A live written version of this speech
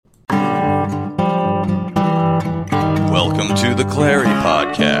Welcome to the Clary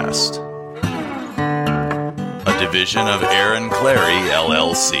Podcast, a division of Aaron Clary,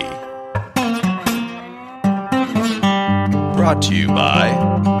 LLC. Brought to you by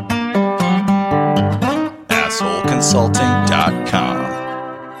assholeconsulting.com.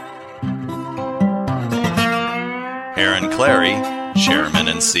 Aaron Clary, Chairman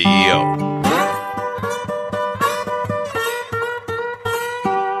and CEO.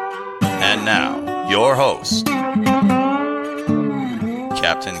 And now, your host,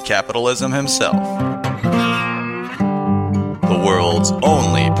 Captain Capitalism himself, the world's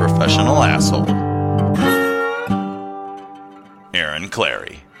only professional asshole, Aaron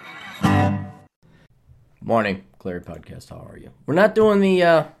Clary. Morning, Clary Podcast. How are you? We're not doing the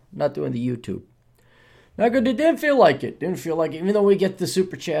YouTube. Not good. It didn't feel like it. Even though we get the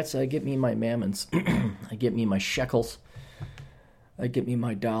super chats, I get me my mammons. I get me my shekels. I get me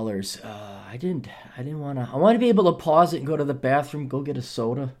my dollars. I want to be able to pause it and go to the bathroom, go get a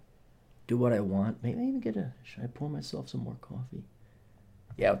soda, do what I want. Maybe even should I pour myself some more coffee?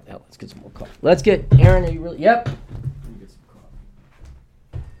 Yeah, let's get some more coffee. Aaron, are you really? Yep. Let me get some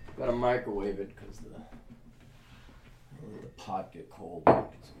coffee. Gotta microwave it because the pot get cold.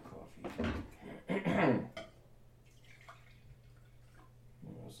 Get some coffee.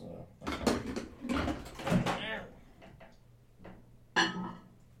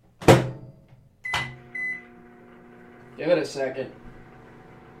 Give it a second.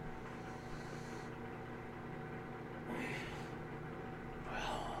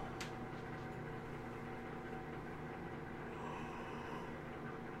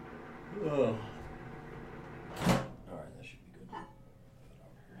 Oh. All right, that should be good.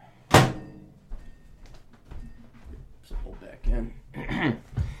 Pull back in.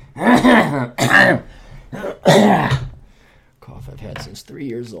 Cough I've had since 3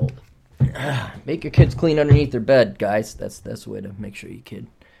 years old. Make your kids clean underneath their bed, guys. That's the way to make sure your kid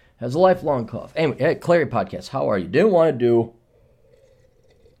has a lifelong cough. Anyway, hey, Clary Podcast, how are you? Didn't want to do...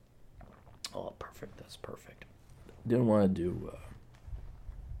 Oh, perfect. That's perfect. Didn't want to do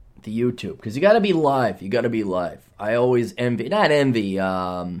the YouTube, because you got to be live. I always envy... Not envy.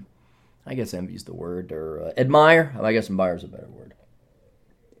 I guess envy is the word. Or admire. I guess admire is a better word.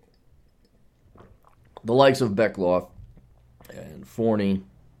 The likes of Beckloff and Forney...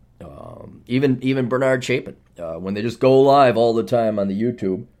 even Bernard Chapin, when they just go live all the time on the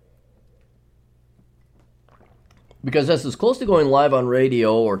YouTube. Because that's as close to going live on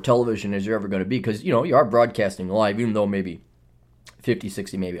radio or television as you're ever going to be. Because, you are broadcasting live, even though maybe 50,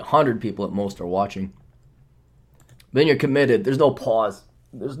 60, maybe 100 people at most are watching. Then you're committed. There's no pause.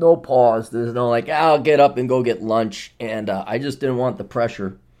 There's no like, I'll get up and go get lunch. And I just didn't want the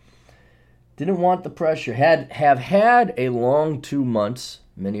pressure. Have had a long 2 months.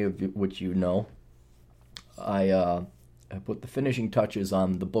 Many of which you know. I put the finishing touches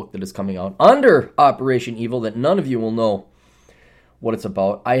on the book that is coming out under Operation Evil that none of you will know what it's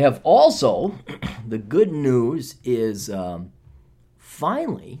about. I have also, the good news is,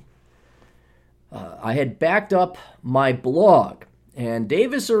 finally, I had backed up my blog. And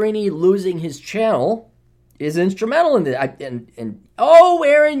Davis Arini losing his channel is instrumental in that. Oh,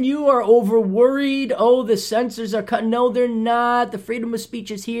 Aaron, you are over worried. Oh, the censors are cutting. No, they're not. The freedom of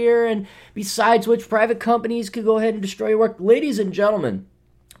speech is here. And besides which, private companies could go ahead and destroy your work. Ladies and gentlemen,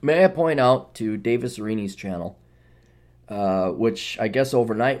 may I point out to Davis Arini's channel, which I guess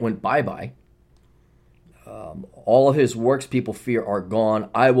overnight went bye-bye. All of his works people fear are gone.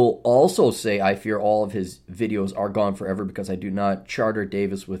 I will also say I fear all of his videos are gone forever because I do not charter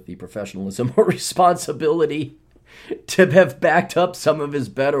Davis with the professionalism or responsibility to have backed up some of his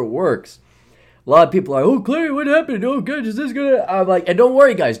better works. A lot of people are, oh, Clay, what happened? Oh, God, is this gonna... I'm like, and don't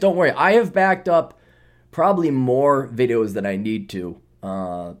worry, guys, don't worry. I have backed up probably more videos than I need to.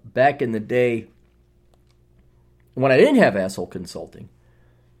 Back in the day, when I didn't have Asshole Consulting,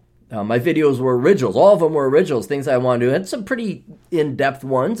 my videos were originals. All of them were originals, things I wanted to do. I had some pretty in-depth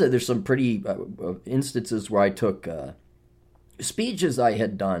ones. There's some pretty instances where I took speeches I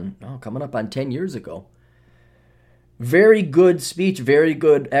had done, coming up on 10 years ago. Very good speech, very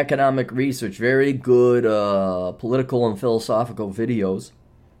good economic research, very good political and philosophical videos.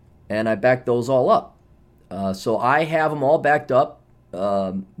 And I backed those all up. So I have them all backed up,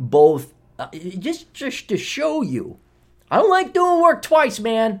 both, just to show you. I don't like doing work twice,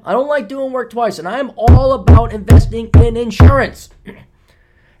 man. And I'm all about investing in insurance.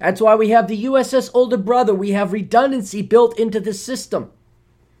 That's why we have the USS Older Brother. We have redundancy built into the system.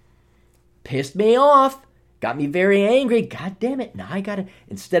 Pissed me off. Got me very angry. God damn it. Now I gotta,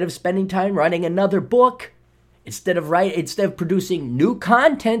 instead of spending time writing another book, Instead of producing new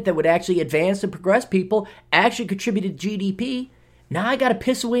content that would actually advance and progress people, actually contribute to GDP, now I got to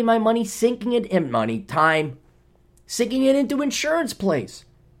piss away my money, sinking it in time, sinking it into insurance plays.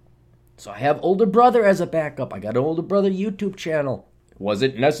 So I have older brother as a backup. I got an older brother YouTube channel. Was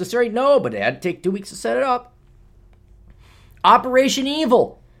it necessary? No, but it had to take 2 weeks to set it up. Operation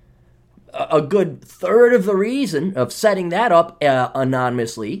Evil. A good third of the reason of setting that up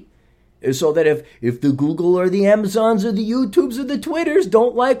anonymously is so that if the Google or the Amazons or the YouTubes or the Twitters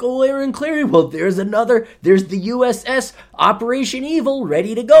don't like old Aaron Clarey, well, there's the USS Operation Evil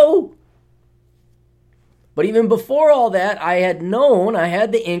ready to go. But even before all that, I had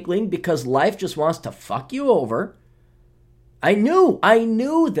the inkling, because life just wants to fuck you over. I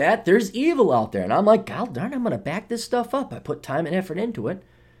knew that there's evil out there. And I'm like, God darn, I'm going to back this stuff up. I put time and effort into it.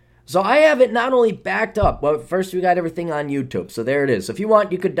 So I have it not only backed up, well, first we got everything on YouTube. So there it is. So if you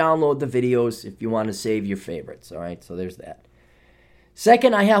want, you could download the videos if you want to save your favorites. All right, so there's that.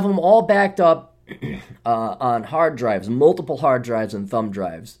 Second, I have them all backed up on hard drives, multiple hard drives and thumb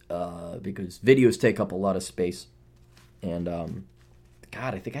drives, because videos take up a lot of space. And,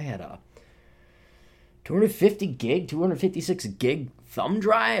 God, I think I had a 256 gig thumb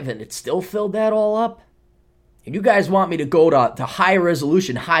drive, and it still filled that all up. And you guys want me to go to high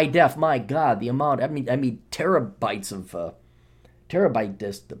resolution, high def. My God, the amount, I mean terabytes of, terabyte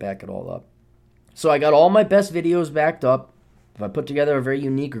disk to back it all up. So I got all my best videos backed up. If I put together a very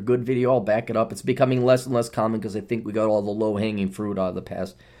unique or good video, I'll back it up. It's becoming less and less common because I think we got all the low-hanging fruit out of the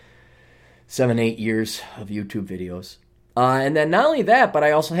past 7-8 years of YouTube videos. And then not only that, but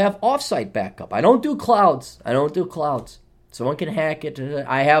I also have offsite backup. I don't do clouds. Someone can hack it.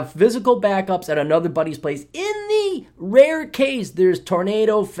 I have physical backups at another buddy's place. In the rare case there's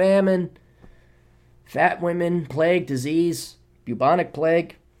tornado, famine, fat women, plague, disease, bubonic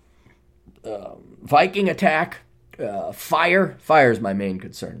plague, Viking attack, fire. Fire is my main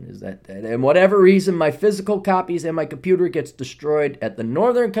concern. Is that, and whatever reason, my physical copies and my computer gets destroyed at the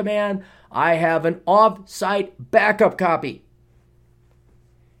Northern Command, I have an off-site backup copy.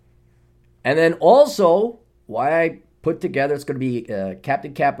 And then also, why I put together, it's going to be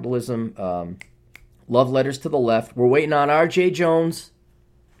Captain Capitalism, Love Letters to the Left. We're waiting on R.J. Jones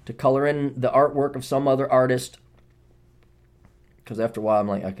to color in the artwork of some other artist. Because after a while, I'm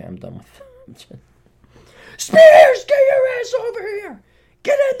like, okay, I'm done with it. Spears, get your ass over here!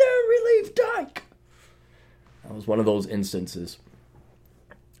 Get in there and relieve Dyke! That was one of those instances.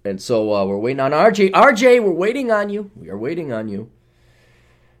 And so we're waiting on RJ. RJ, we're waiting on you. We are waiting on you.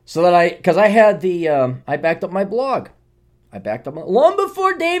 So that because I had I backed up my blog. Long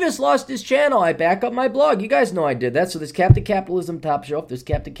before Davis lost his channel, I back up my blog. You guys know I did that. So there's Captain Capitalism Top Shelf. There's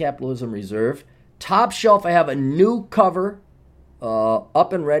Captain Capitalism Reserve. Top Shelf, I have a new cover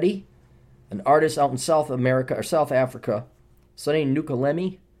up and ready. An artist out in South America, or South Africa, Sonny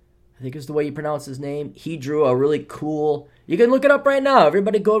Nukalemi, I think is the way you pronounce his name. He drew a really cool, you can look it up right now.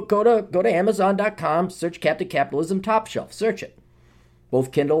 Everybody go to Amazon.com, search Captain Capitalism Top Shelf. Search it.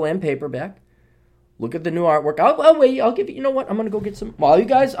 Both Kindle and paperback. Look at the new artwork. I'll wait. I'll give you, you know what? I'm going to go get some, while you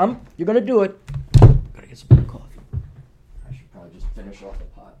guys, you're going to do it. Gotta get some more coffee. I should probably just finish off the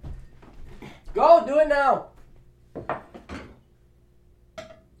pot. Go, do it now.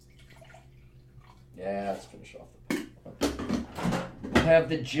 Yeah, let's finish off the pot. I'll have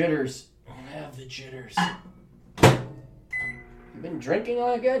the jitters. You been drinking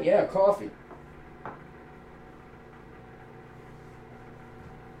again? Yeah, coffee.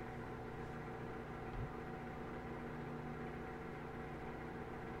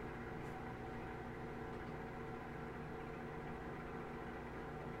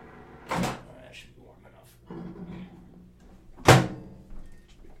 That should be warm enough.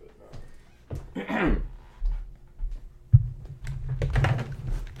 Should be good now.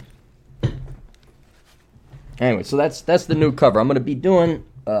 Anyway, so that's the new cover. I'm going to be doing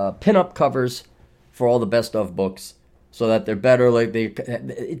pin-up covers for all the best of books, so that they're better. Like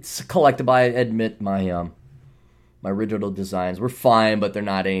it's collectible. I admit my original designs were fine, but they're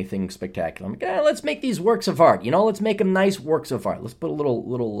not anything spectacular. I'm like, let's make these works of art. You know, let's make them nice works of art. Let's put a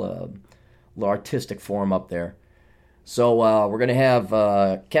little artistic form up there. So we're going to have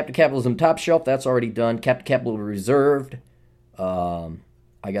Captain Capitalism Top Shelf. That's already done. Captain Capitalism Reserved. I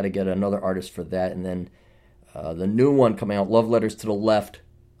got to get another artist for that, and then. The new one coming out, Love Letters to the Left.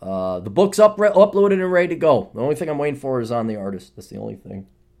 The book's uploaded and ready to go. The only thing I'm waiting for is on the artist. That's the only thing.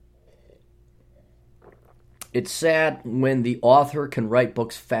 It's sad when the author can write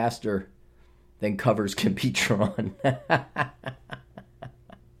books faster than covers can be drawn.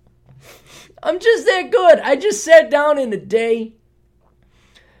 I'm just that good. I just sat down in a day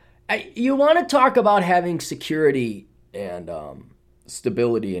You want to talk about having security and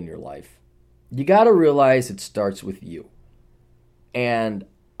stability in your life. You got to realize it starts with you. And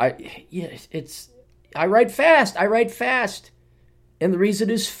I write fast. And the reason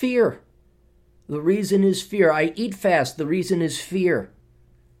is fear. I eat fast. The reason is fear.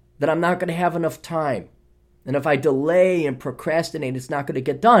 That I'm not going to have enough time. And if I delay and procrastinate, it's not going to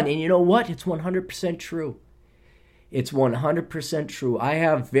get done. And you know what? It's 100% true. It's 100% true. I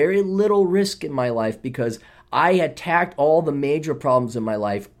have very little risk in my life because I attacked all the major problems in my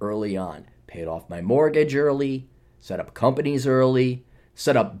life early on. Paid off my mortgage early, set up companies early,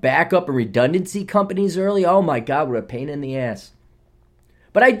 set up backup and redundancy companies early. Oh my God, what a pain in the ass.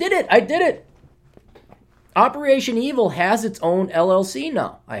 But I did it. Operation Evil has its own LLC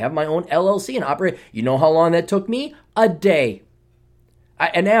now. I have my own LLC and operate. You know how long that took me? A day.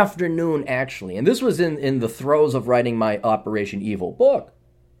 An afternoon, actually. And this was in the throes of writing my Operation Evil book.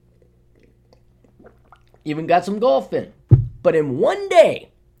 Even got some golf in. But in one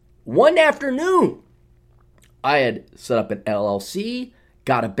day, one afternoon, I had set up an LLC,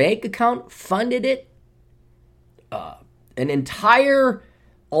 got a bank account, funded it, an entire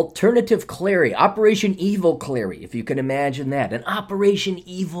alternative Clary, Operation Evil Clary, if you can imagine that. An Operation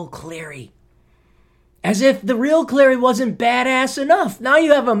Evil Clary. As if the real Clary wasn't badass enough. Now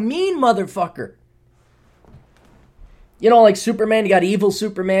you have a mean motherfucker. You know, like Superman, you got evil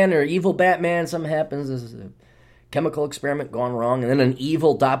Superman or evil Batman. Something happens, there's a chemical experiment gone wrong, and then an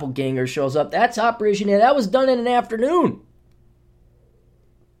evil doppelganger shows up. That's Operation Evil. That was done in an afternoon.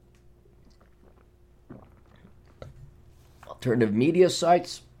 Alternative media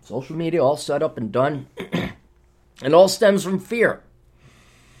sites, social media, all set up and done. And all stems from fear.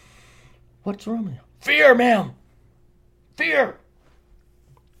 What's wrong with you? Fear, ma'am. Fear.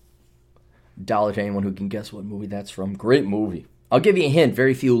 $1 to anyone who can guess what movie that's from. Great movie. I'll give you a hint.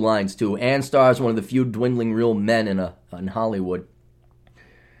 Very few lines, too. Ann stars one of the few dwindling real men in Hollywood.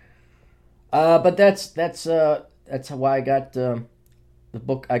 But that's why I got the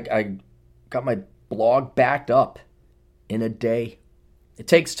book. I got my blog backed up in a day. It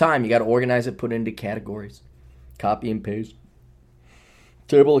takes time. You got to organize it, put it into categories, copy and paste.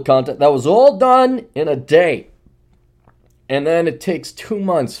 Table of content. That was all done in a day. And then it takes 2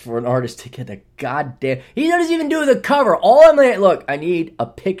 months for an artist to get a goddamn... He doesn't even do the cover. All I'm like, look, I need a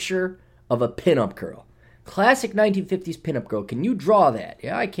picture of a pinup girl. Classic 1950s pinup girl. Can you draw that?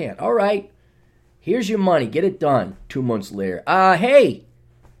 Yeah, I can. All right. Here's your money. Get it done. 2 months later. Hey,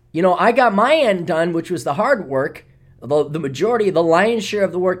 you know, I got my end done, which was the hard work. The majority, the lion's share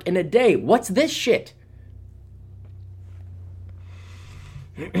of the work in a day. What's this shit?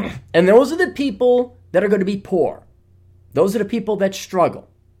 And those are the people that are going to be poor. Those are the people that struggle.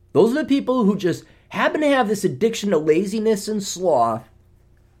 Those are the people who just happen to have this addiction to laziness and sloth.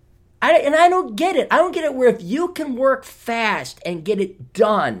 And I don't get it. I don't get it where if you can work fast and get it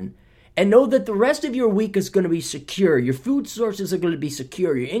done and know that the rest of your week is going to be secure, your food sources are going to be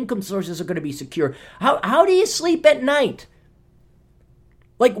secure, your income sources are going to be secure, how do you sleep at night?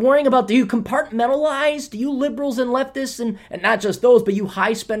 Like worrying about, do you compartmentalize? Do you liberals and leftists, and not just those, but you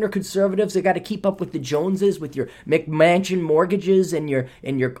high spender conservatives that got to keep up with the Joneses, with your McMansion mortgages and your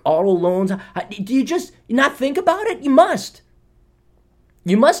auto loans? Do you just not think about it? You must.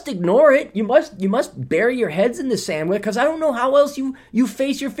 You must ignore it. You must bury your heads in the sand with it, because I don't know how else you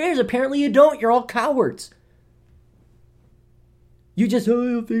face your fears. Apparently you don't. You're all cowards. You just, I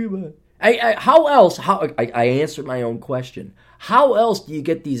don't think about it. How else? I answered my own question. How else do you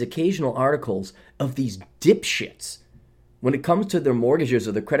get these occasional articles of these dipshits when it comes to their mortgages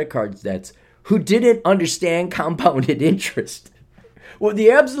or their credit card debts who didn't understand compounded interest? Well, the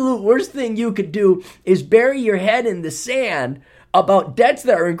absolute worst thing you could do is bury your head in the sand about debts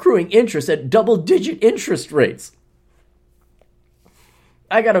that are accruing interest at double-digit interest rates.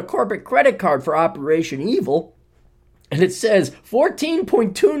 I got a corporate credit card for Operation Evil, and it says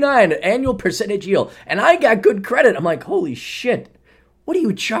 14.29 annual percentage yield. And I got good credit. I'm like, holy shit. What do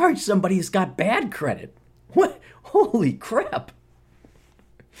you charge somebody who's got bad credit? What? Holy crap.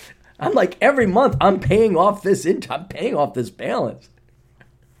 I'm like, every month I'm paying off this balance.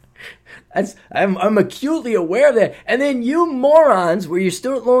 I'm acutely aware of that. And then you morons, where your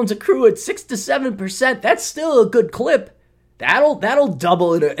student loans accrue at 6 to 7%, that's still a good clip. That'll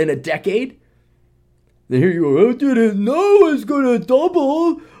double in a decade. Then here you are, I didn't know it was gonna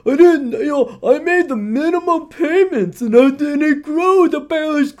double. I made the minimum payments and I didn't grow. The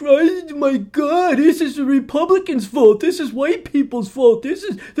balance grows. My God, this is the Republicans' fault. This is white people's fault. This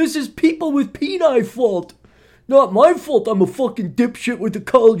is people with peni fault. Not my fault. I'm a fucking dipshit with a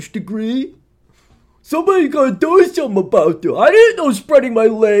college degree. Somebody gotta do something about it. I didn't know spreading my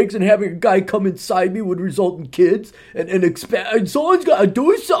legs and having a guy come inside me would result in kids and expand. And someone's gotta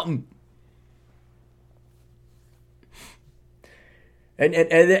do something. And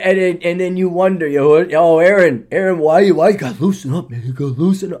then you wonder, Aaron, why you gotta loosen up, man? You gotta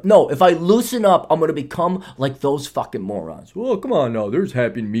loosen up. No, if I loosen up, I'm gonna become like those fucking morons. Well, come on now, there's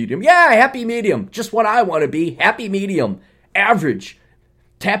happy medium. Yeah, happy medium. Just what I want to be. Happy medium. Average.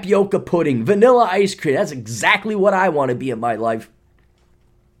 Tapioca pudding. Vanilla ice cream. That's exactly what I want to be in my life.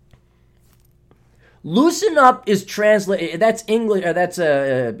 Loosen up is translated. That's English. That's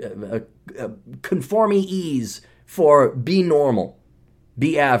a conforming-ese for be normal.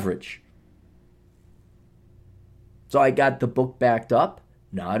 Be average. So I got the book backed up.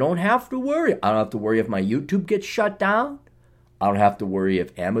 Now I don't have to worry. I don't have to worry if my YouTube gets shut down. I don't have to worry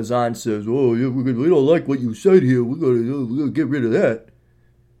if Amazon says, oh, yeah, we don't like what you said here. We're gonna get rid of that.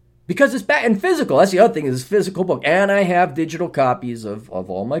 Because it's back in physical. That's the other thing, is this physical book. And I have digital copies of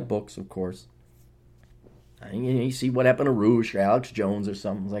all my books, of course. You see what happened to Rouge or Alex Jones or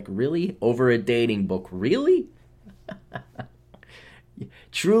something. It's like, really? Over a dating book? Really?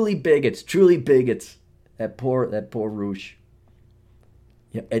 Truly bigots. That poor Rouge.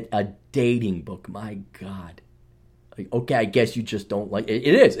 Yeah, a dating book. My God. Like, okay, I guess you just don't like it.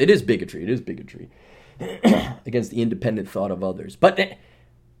 It is bigotry. It is bigotry against the independent thought of others. But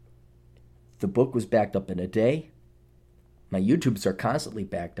the book was backed up in a day. My YouTubes are constantly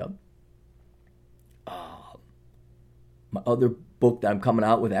backed up. My other book that I'm coming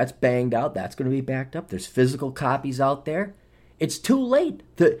out with, that's banged out. That's going to be backed up. There's physical copies out there. It's too late.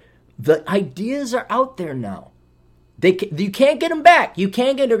 The ideas are out there now. You can't get them back. They're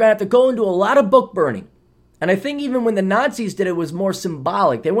going to have to go into a lot of book burning. And I think even when the Nazis did it, it was more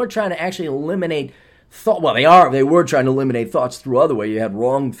symbolic. They weren't trying to actually eliminate thought. Well, they were trying to eliminate thoughts through other way. You had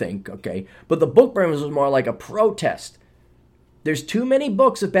wrongthink, okay? But the book burning was more like a protest. There's too many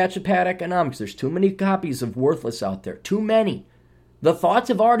books of Bachelor Economics. There's too many copies of Worthless out there. Too many. The thoughts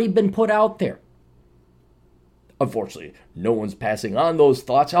have already been put out there. Unfortunately, no one's passing on those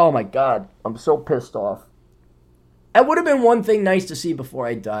thoughts. Oh my God, I'm so pissed off. It would have been one thing nice to see before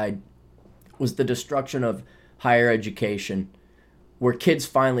I died, was the destruction of higher education, where kids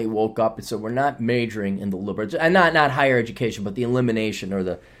finally woke up and said, we're not majoring in the liberal, and not higher education, but the elimination or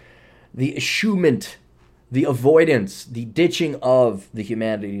the eschewment, the avoidance, the ditching of the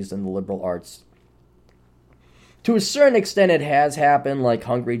humanities and the liberal arts. To a certain extent, it has happened, like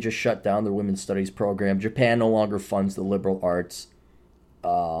Hungary just shut down their women's studies program. Japan no longer funds the liberal arts.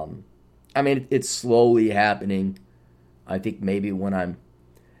 It's slowly happening. I think maybe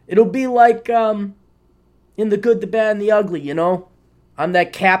it'll be like in The Good, the Bad, and the Ugly, you know? I'm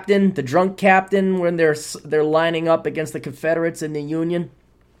that captain, the drunk captain, when they're lining up against the Confederates in the Union.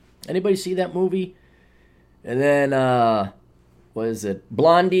 Anybody see that movie? And then, what is it?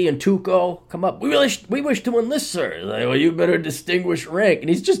 Blondie and Tuco come up. We wish to enlist, sir. Like, well, you better distinguish rank. And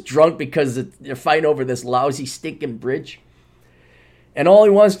he's just drunk because they're fighting over this lousy, stinking bridge. And all he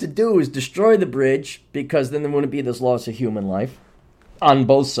wants to do is destroy the bridge, because then there wouldn't be this loss of human life on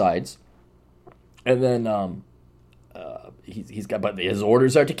both sides. And then but his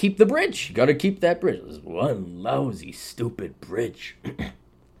orders are to keep the bridge. You got to keep that bridge. This one lousy, stupid bridge.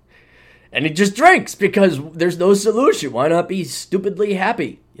 And he just drinks because there's no solution. Why not be stupidly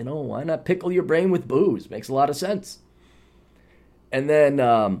happy? You know, why not pickle your brain with booze? Makes a lot of sense. And then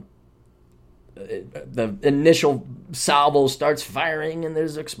the initial salvo starts firing, and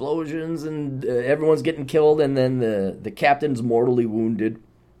there's explosions, and everyone's getting killed, and then the captain's mortally wounded.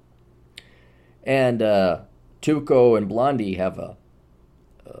 And Tuco and Blondie have an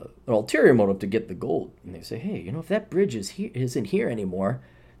ulterior motive to get the gold. And they say, hey, if that bridge isn't here anymore,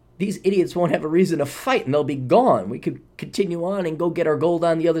 these idiots won't have a reason to fight, and they'll be gone. We could continue on and go get our gold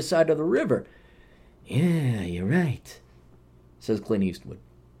on the other side of the river. Yeah, you're right, says Clint Eastwood.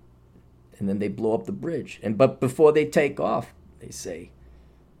 And then they blow up the bridge. But before they take off, they say,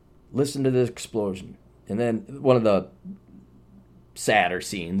 listen to this explosion. And then one of the sadder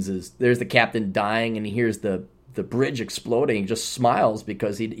scenes is there's the captain dying, and he hears the bridge exploding. He just smiles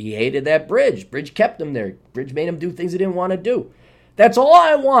because he hated that bridge. Bridge kept him there. Bridge made him do things he didn't want to do. That's all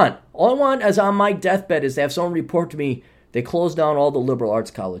I want. All I want is on my deathbed is to have someone report to me they closed down all the liberal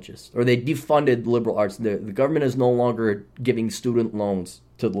arts colleges, or they defunded liberal arts. The government is no longer giving student loans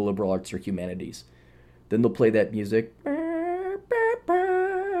to the liberal arts or humanities. Then they'll play that music.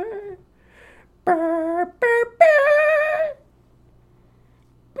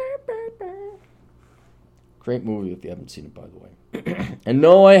 Great movie if you haven't seen it, by the way. And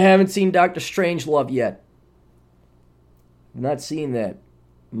no, I haven't seen Dr. Strangelove yet. I've not seen that.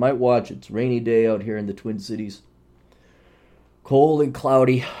 Might watch it. It's a rainy day out here in the Twin Cities. Cold and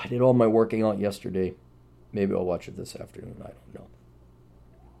cloudy. I did all my working out yesterday. Maybe I'll watch it this afternoon. I don't know.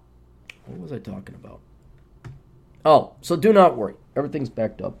 What was I talking about? Oh, so do not worry. Everything's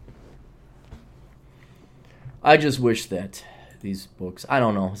backed up. I just wish that these books... I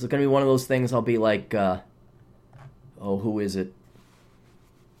don't know. Is it going to be one of those things I'll be like... who is it?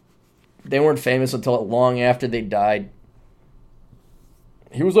 They weren't famous until long after they died.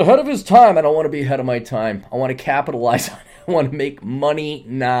 He was ahead of his time. I don't want to be ahead of my time. I want to capitalize on it. I want to make money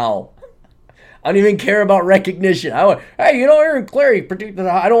now. I don't even care about recognition. Hey, Aaron Clary predicted.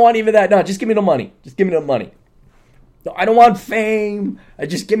 I don't want even that. No, just give me the money. Just give me the money. No, I don't want fame.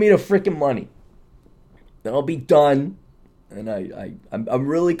 Just give me the freaking money. Then I'll be done. And I'm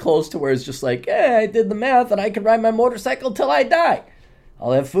really close to where it's just like, I did the math and I can ride my motorcycle till I die.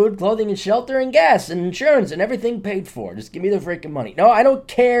 I'll have food, clothing, and shelter, and gas, and insurance, and everything paid for. Just give me the freaking money. No, I don't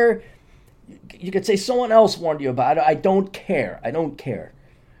care. You could say someone else warned you about it. I don't care. I don't care.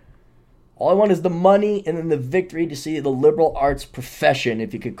 All I want is the money and then the victory to see the liberal arts profession,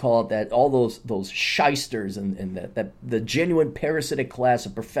 if you could call it that, all those shysters and the genuine parasitic class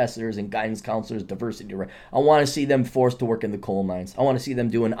of professors and guidance counselors, diversity. I want to see them forced to work in the coal mines. I want to see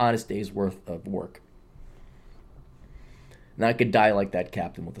them do an honest day's worth of work. And I could die like that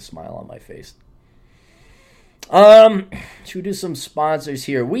captain with a smile on my face. Should we do some sponsors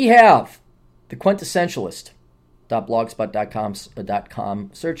here? We have the Quintessentialist.blogspot.com.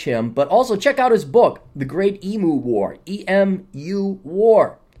 Search him, but also check out his book, The Great Emu War, EMU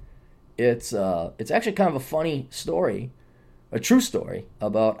War. It's actually kind of a funny story, a true story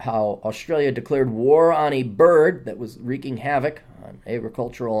about how Australia declared war on a bird that was wreaking havoc on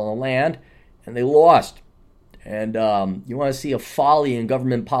agricultural land, and they lost. And you want to see a folly in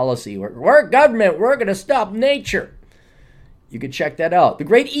government policy. We're government. We're going to stop nature. You can check that out. The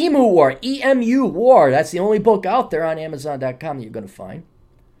Great Emu War, EMU War. That's the only book out there on Amazon.com that you're going to find.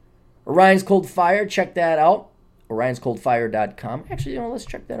 Orion's Cold Fire. Check that out. Orion'sColdFire.com. Actually, let's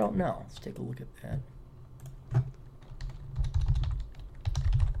check that out now. Let's take a look at that.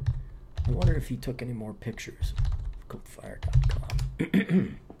 I wonder if he took any more pictures.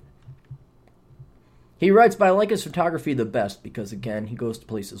 Coldfire.com. He writes, but I like his photography the best because, again, he goes to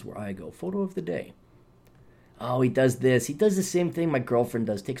places where I go. Photo of the day. Oh, he does this. He does the same thing my girlfriend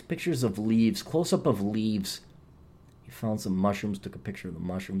does. Takes pictures of leaves, close-up of leaves. He found some mushrooms, took a picture of the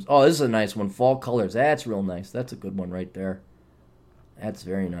mushrooms. Oh, this is a nice one. Fall colors. That's real nice. That's a good one right there. That's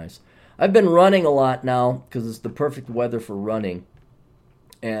very nice. I've been running a lot now because it's the perfect weather for running.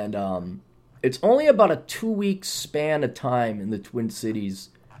 And it's only about a 2-week span of time in the Twin Cities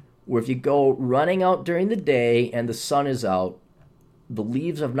where if you go running out during the day and the sun is out, the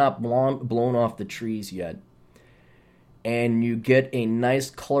leaves have not blown off the trees yet, and you get a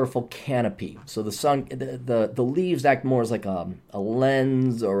nice colorful canopy. So the sun, the leaves act more as like a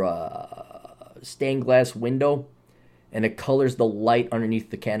lens or a stained glass window, and it colors the light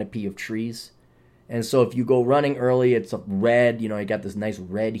underneath the canopy of trees. And so if you go running early, it's a red, you got this nice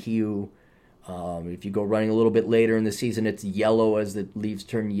red hue. If you go running a little bit later in the season, it's yellow as the leaves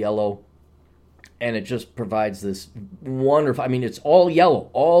turn yellow. And it just provides this wonderful, it's all yellow,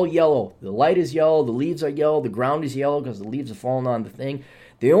 all yellow. The light is yellow, the leaves are yellow, the ground is yellow because the leaves have fallen on the thing.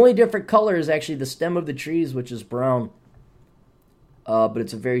 The only different color is actually the stem of the trees, which is brown. But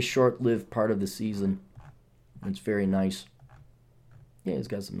it's a very short-lived part of the season. It's very nice. Yeah, it's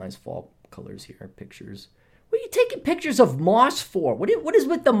got some nice fall colors here, pictures. What are you taking pictures of moss for? What is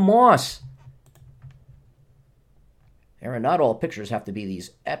with the moss? Aaron, not all pictures have to be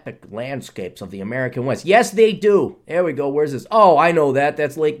these epic landscapes of the American West. Yes, they do. There we go. Where's this? Oh, I know that.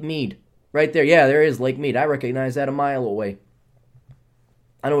 That's Lake Mead. Right there. Yeah, there is Lake Mead. I recognize that a mile away.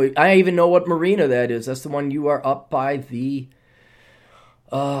 I even know what marina that is. That's the one you are up by the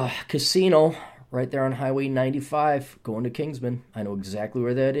casino right there on Highway 95 going to Kingsman. I know exactly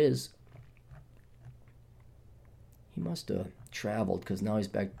where that is. He must have traveled because now he's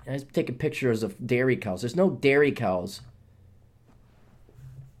back. He's taking pictures of dairy cows. There's no dairy cows.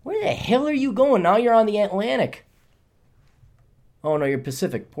 Where the hell are you going? Now you're on the Atlantic. Oh, no, you're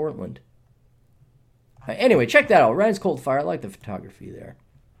Pacific, Portland. Anyway, check that out. Ryan's Cold Fire. I like the photography there.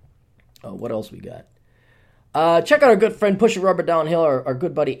 What else we got? Check out our good friend Push a Rubber Downhill, our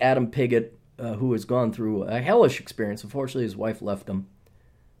good buddy Adam Piggott, who has gone through a hellish experience. Unfortunately, his wife left him.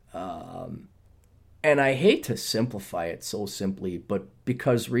 And I hate to simplify it so simply, but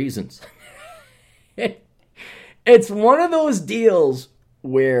because reasons. It's one of those deals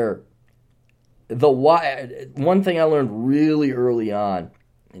where one thing I learned really early on,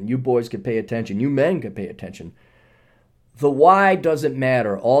 and you boys could pay attention, you men could pay attention, The why doesn't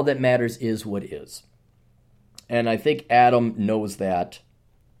matter. All that matters is what is. And I think Adam knows that.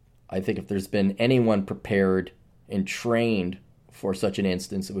 I think if there's been anyone prepared and trained for such an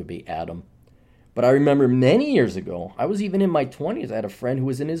instance, it would be Adam. But I remember many years ago, I was even in my 20s, I had a friend who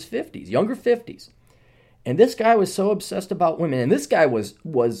was in his 50s, younger 50s. And this guy was so obsessed about women. And this guy was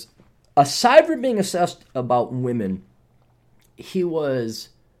aside from being obsessed about women, he was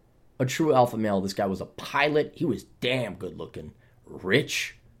a true alpha male. This guy was a pilot. He was damn good looking,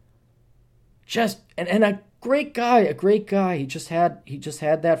 rich. And a great guy. He just had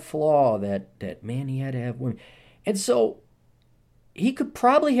that flaw that man, he had to have women. And so he could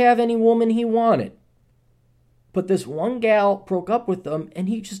probably have any woman he wanted. But this one gal broke up with him, and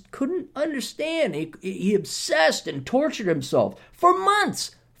he just couldn't understand. He obsessed and tortured himself for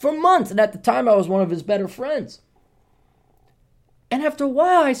months. And at the time, I was one of his better friends. And after a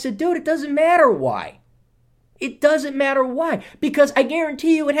while, I said, dude, it doesn't matter why. It doesn't matter why. Because I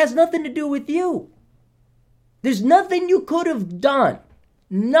guarantee you, it has nothing to do with you. There's nothing you could have done.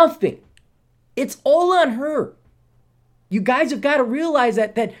 Nothing. It's all on her. You guys have got to realize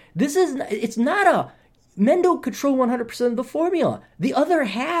that it's not a... Men don't control 100% of the formula. The other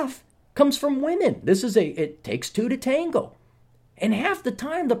half comes from women. It takes two to tango. And half the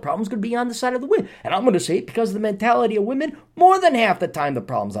time, the problem's going to be on the side of the women. And I'm going to say it because of the mentality of women, more than half the time, the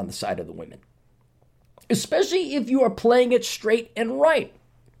problem's on the side of the women. Especially if you are playing it straight and right.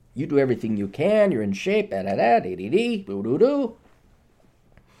 You do everything you can. You're in shape. Da-da-da, do-do-do.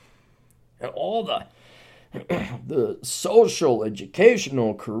 And all the social,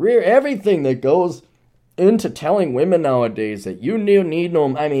 educational, career, everything that goes into telling women nowadays that you need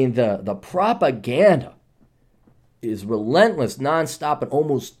no... I mean, the propaganda is relentless, nonstop, and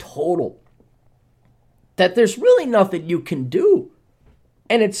almost total. That there's really nothing you can do.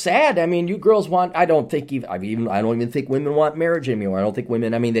 And it's sad. I mean, you girls want... I don't even think women want marriage anymore. I don't think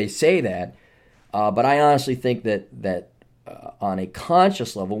women... I mean, they say that. But I honestly think that on a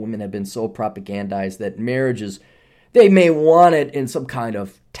conscious level, women have been so propagandized that marriages... They may want it in some kind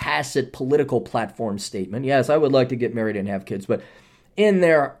of tacit political platform statement. Yes, I would like to get married and have kids, but in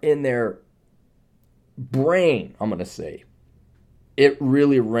their brain, I'm going to say, it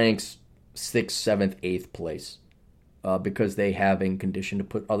really ranks 6th, 7th, 8th place because they have been conditioned to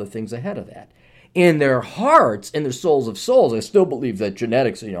put other things ahead of that. In their hearts, in their souls of souls, I still believe that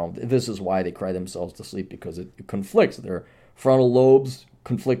genetics, this is why they cry themselves to sleep, because it conflicts. Their frontal lobes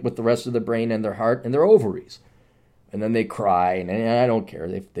conflict with the rest of the brain and their heart and their ovaries. And then they cry, and I don't care.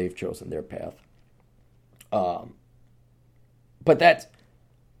 They've chosen their path. But that's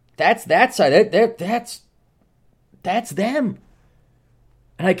that side. That's them.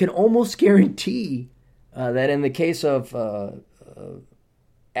 And I can almost guarantee that in the case of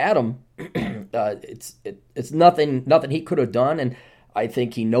Adam, it's nothing he could have done, and I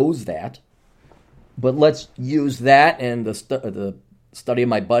think he knows that. But let's use that and the study of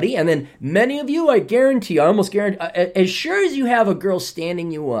my buddy, and then many of you, I almost guarantee, as sure as you have a girl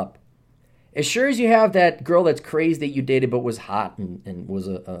standing you up, as sure as you have that girl that's crazy that you dated but was hot and was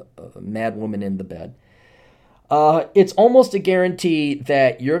a mad woman in the bed, it's almost a guarantee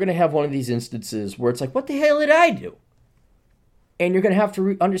that you're going to have one of these instances where it's like, what the hell did I do? And you're going to have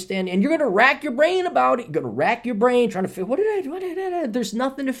to understand, and you're going to rack your brain about it. You're going to rack your brain trying to figure, what did I do? There's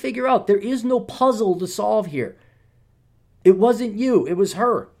nothing to figure out. There is no puzzle to solve here. It wasn't you. It was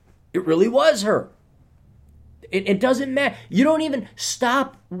her. It really was her. It doesn't matter. You don't even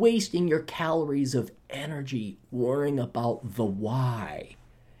stop wasting your calories of energy worrying about the why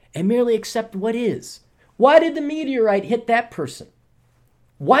and merely accept what is. Why did the meteorite hit that person?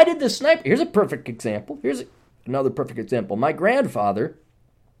 Why did the sniper... Here's a perfect example. Here's another perfect example. My grandfather...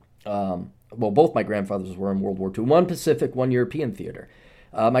 both my grandfathers were in World War II. One Pacific, one European theater.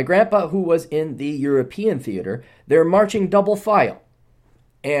 My grandpa, who was in the European theater, they're marching double file.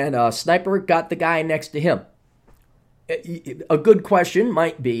 And a sniper got the guy next to him. A good question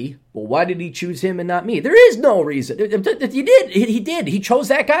might be, well, why did he choose him and not me? There is no reason. He did. He chose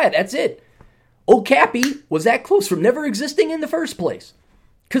that guy. That's it. Old Cappy was that close from never existing in the first place.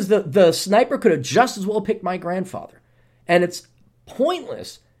 Because the sniper could have just as well picked my grandfather. And it's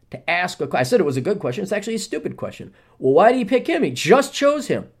pointless to ask a question. I said it was a good question. It's actually a stupid question. Well, why did he pick him? He just chose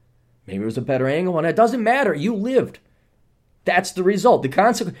him. Maybe it was a better angle, and it doesn't matter. You lived. That's the result. The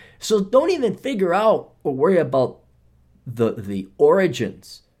consequence. So don't even figure out or worry about the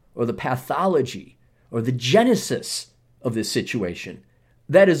origins or the pathology or the genesis of this situation.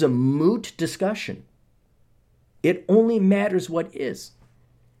 That is a moot discussion. It only matters what is.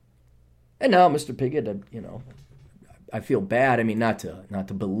 And now, Mr. Piggott, I feel bad. I mean, not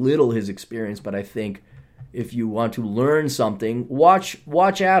to belittle his experience, but I think if you want to learn something, watch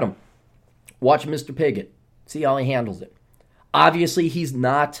Adam. Watch Mr. Piggott. See how he handles it. Obviously, he's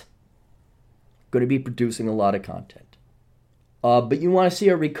not going to be producing a lot of content. But you want to see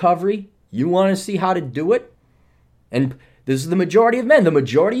a recovery? You want to see how to do it? And this is the majority of men. The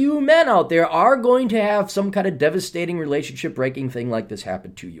majority of you men out there are going to have some kind of devastating relationship-breaking thing like this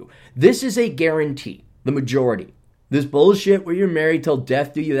happen to you. This is a guarantee. The majority. This bullshit where you're married till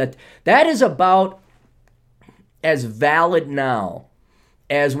death do you, that is about as valid now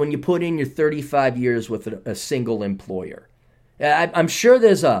as when you put in your 35 years with a single employer. I'm sure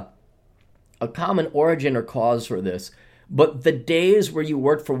there's a common origin or cause for this, but the days where you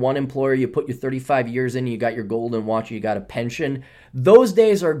worked for one employer, you put your 35 years in, you got your golden watch, you got a pension, those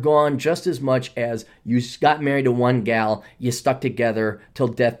days are gone just as much as you got married to one gal, you stuck together till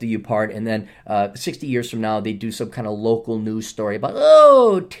death do you part, and then 60 years from now, they do some kind of local news story about,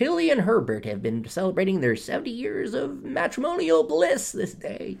 oh, Tilly and Herbert have been celebrating their 70 years of matrimonial bliss this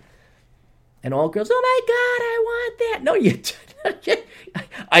day. And all girls, oh my God, I want that. No, you don't.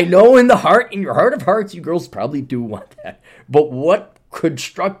 I know in your heart of hearts, you girls probably do want that. But what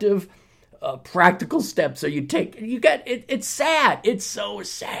constructive, practical steps are you taking? It's sad. It's so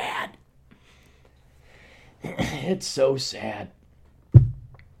sad. It's so sad.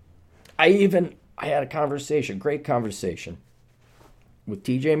 I had a conversation, great conversation, with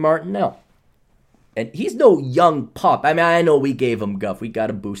TJ Martinell. And he's no young pup. I mean, I know we gave him guff. We got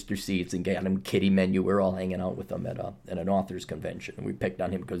him booster seats and got him kiddie menu. We were all hanging out with him at an author's convention. And we picked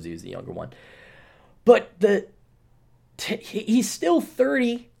on him because he was the younger one. But he's still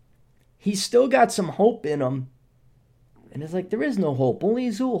 30. He's still got some hope in him. And it's like, there is no hope. Only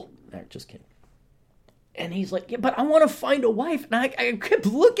Zool. Just kidding. And he's like, yeah, but I want to find a wife. And I kept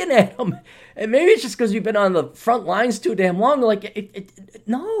looking at him. And maybe it's just because you've been on the front lines too damn long. Like,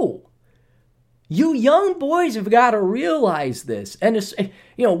 no. You young boys have got to realize this. And,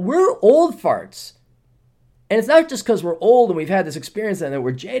 we're old farts. And it's not just because we're old and we've had this experience and that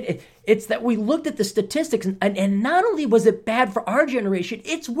we're jaded. It's that we looked at the statistics and not only was it bad for our generation,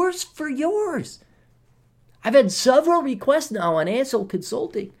 it's worse for yours. I've had several requests now on Ansel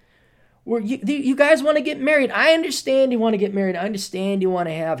Consulting where you guys want to get married. I understand you want to get married. I understand you want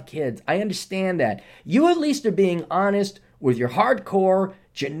to have kids. I understand that. You at least are being honest with your hardcore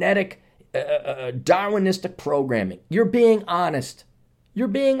genetic Darwinistic programming. You're being honest. You're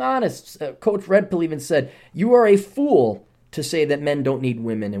being honest. Coach Red Pill even said, you are a fool to say that men don't need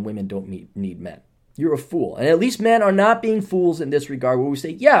women and women don't need men. You're a fool. And at least men are not being fools in this regard where we say,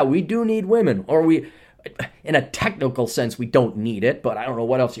 yeah, we do need women. Or in a technical sense, we don't need it, but I don't know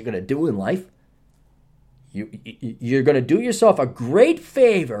what else you're going to do in life. You're going to do yourself a great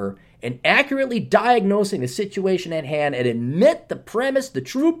favor in accurately diagnosing the situation at hand and admit the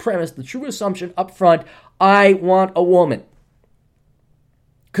true assumption up front, I want a woman.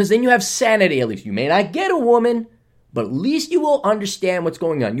 Because then you have sanity at least. You may not get a woman, but at least you will understand what's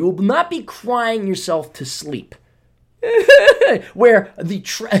going on. You will not be crying yourself to sleep. Where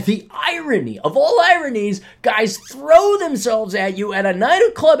the irony of all ironies, guys throw themselves at you at a night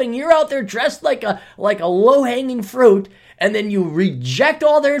of clubbing. You're out there dressed like a low-hanging fruit, and then you reject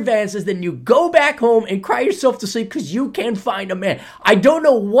all their advances. Then you go back home and cry yourself to sleep because you can't find a man. I don't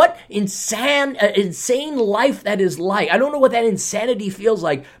know what insane life that is like. I don't know what that insanity feels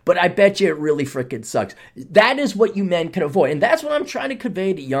like, but I bet you it really freaking sucks. That is what you men can avoid, and that's what I'm trying to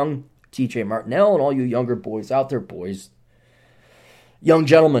convey to young TJ Martinell and all you younger boys out there, young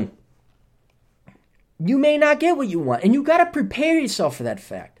gentlemen. You may not get what you want, and you got to prepare yourself for that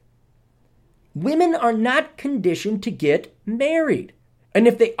fact. Women are not conditioned to get married. And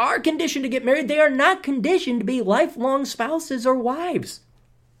if they are conditioned to get married, they are not conditioned to be lifelong spouses or wives.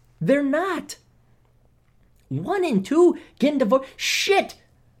 They're not. 1 and 2 getting divorced. Shit.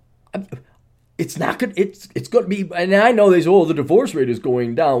 It's not good. It's going to be, and I know the divorce rate is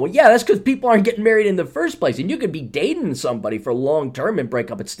going down. Well, yeah, that's because people aren't getting married in the first place. And you could be dating somebody for long term and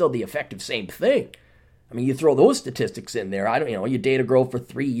break up. It's still the effective same thing. I mean, you throw those statistics in there. You date a girl for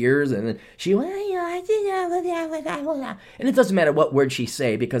 3 years and then she, and it doesn't matter what word she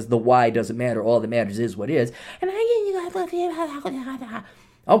say because the why doesn't matter. All that matters is what is.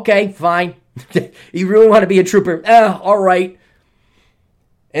 Okay, fine. You really want to be a trooper? All right.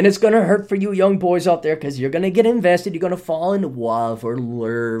 And it's going to hurt for you young boys out there because you're going to get invested. You're going to fall into love or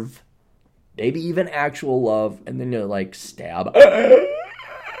love, maybe even actual love. And then you're like, stab.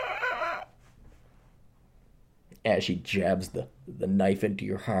 As she jabs the knife into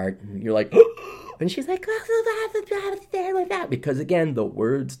your heart. And you're like, and she's like, because again, the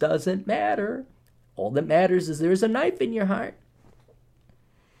words doesn't matter. All that matters is there's a knife in your heart.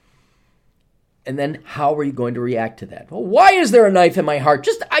 And then how are you going to react to that? Well, why is there a knife in my heart?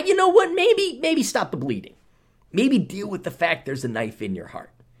 Just, you know what, maybe stop the bleeding. Maybe deal with the fact there's a knife in your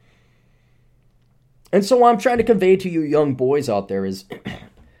heart. And so what I'm trying to convey to you young boys out there is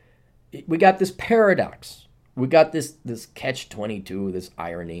we got this paradox. We got this catch-22, this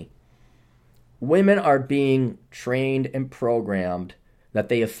irony. Women are being trained and programmed that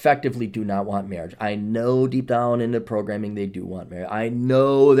they effectively do not want marriage. I know deep down in the programming they do want marriage. I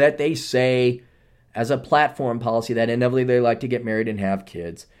know that they say as a platform policy that inevitably they like to get married and have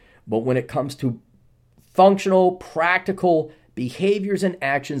kids. But when it comes to functional, practical behaviors and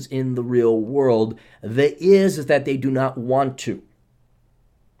actions in the real world, the is that they do not want to.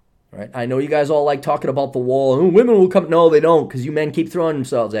 Right? I know you guys all like talking about the wall. Oh, women will come. No, they don't, because you men keep throwing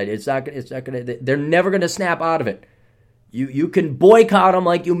themselves at it. It's not going to. They're never going to snap out of it. You can boycott them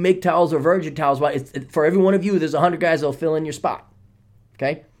like you MGTOWs or Virgin Towels, but for every one of you, there's 100 guys that'll fill in your spot.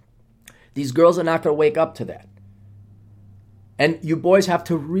 Okay? These girls are not going to wake up to that. And you boys have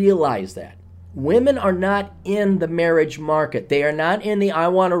to realize that. Women are not in the marriage market. They are not in the I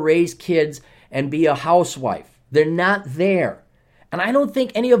want to raise kids and be a housewife. They're not there. And I don't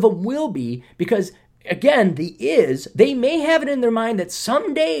think any of them will be because, again, they may have it in their mind that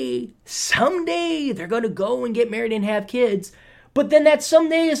someday they're going to go and get married and have kids. But then that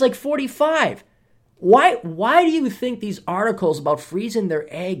someday is like 45. Why do you think these articles about freezing their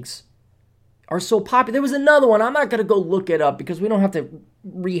eggs are so popular? There was another one. I'm not going to go look it up because we don't have to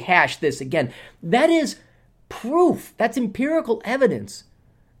rehash this again. That is proof. That's empirical evidence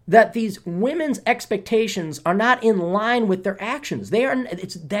that these women's expectations are not in line with their actions.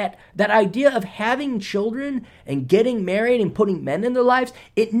 It's that idea of having children and getting married and putting men in their lives,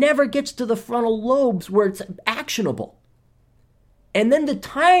 it never gets to the frontal lobes where it's actionable. And then the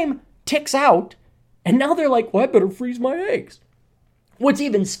time ticks out, and now they're like, well, I better freeze my eggs. What's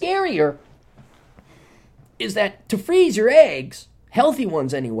even scarier is that to freeze your eggs, healthy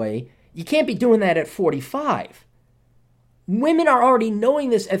ones anyway, you can't be doing that at 45. Women are already knowing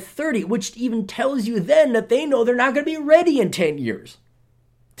this at 30, which even tells you then that they know they're not going to be ready in 10 years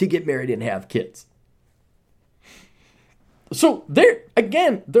to get married and have kids. So they're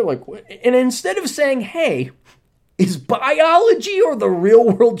like, and instead of saying, hey, is biology or the real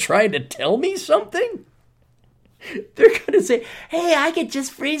world trying to tell me something? They're going to say, hey, I could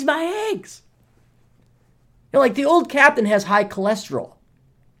just freeze my eggs. You know, like the old captain has high cholesterol,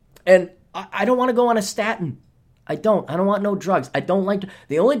 and I don't want to go on a statin. I don't want no drugs. I don't like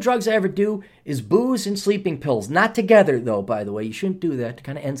the only drugs I ever do is booze and sleeping pills. Not together, though, by the way. You shouldn't do that. It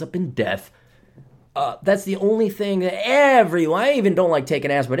kind of ends up in death. That's the only thing that I even don't like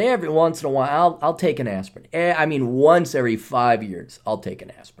taking aspirin. Every once in a while, I'll take an aspirin. Once every 5 years, I'll take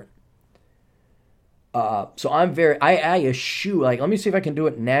an aspirin. So I eschew, let me see if I can do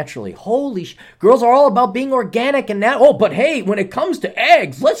it naturally. Girls are all about being organic and that. Oh, but hey, when it comes to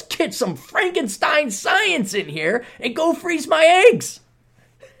eggs, let's get some Frankenstein science in here and go freeze my eggs.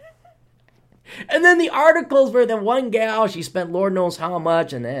 And then the articles where the one gal, she spent Lord knows how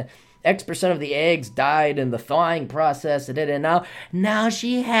much and X% of the eggs died in the thawing process. And now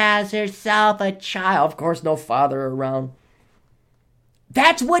she has herself a child. Of course, no father around.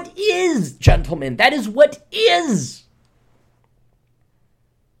 That's what is, gentlemen. That is what is.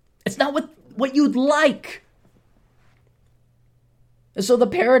 It's not what you'd like. And so the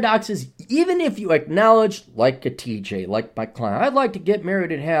paradox is, even if you acknowledge, like a TJ, like my client, I'd like to get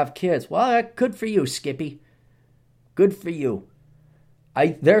married and have kids. Well, good for you, Skippy. Good for you.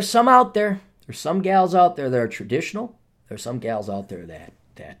 There's some out there. There's some gals out there that are traditional. There's some gals out there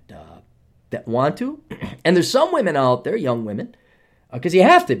that want to. And there's some women out there, young women, because you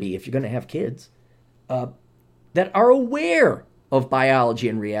have to be if you're going to have kids, that are aware of biology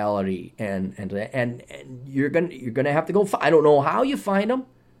and reality, and you're going to have to go. I don't know how you find them.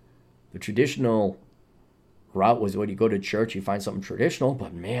 The traditional route was when you go to church, you find something traditional.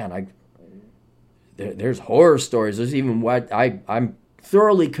 But man, there's horror stories. There's even what I'm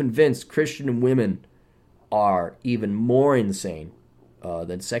thoroughly convinced Christian women are even more insane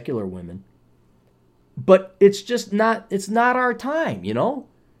than secular women. But it's just not, it's not our time, you know?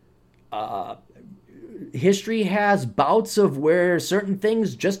 History has bouts of where certain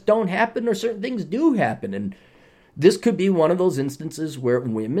things just don't happen or certain things do happen. And this could be one of those instances where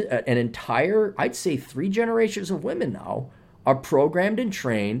women, an entire, I'd say 3 generations of women now, are programmed and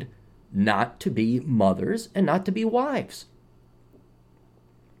trained not to be mothers and not to be wives.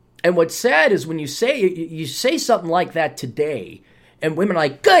 And what's sad is when you say something like that today, and women are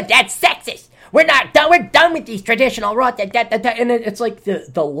like, good, that's sexist. We're not done. We're done with these traditional routes. And it's like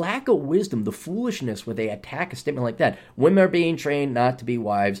the lack of wisdom, the foolishness where they attack a statement like that. Women are being trained not to be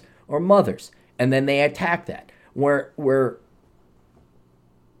wives or mothers. And then they attack that. Where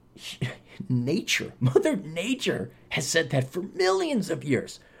nature, Mother Nature has said that for millions of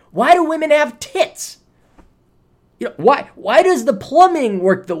years. Why do women have tits? Why does the plumbing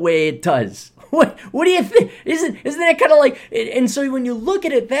work the way it does? What do you think? Isn't that kind of like? And so when you look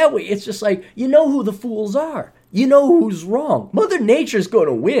at it that way, it's just like, you know who the fools are. You know who's wrong. Mother Nature's going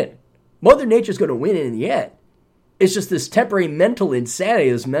to win. Mother Nature's going to win in the end. It's just this temporary mental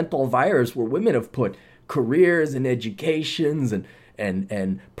insanity, this mental virus where women have put careers and educations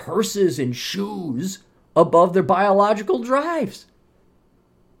and purses and shoes above their biological drives.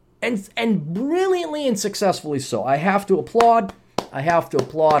 And brilliantly and successfully so. I have to applaud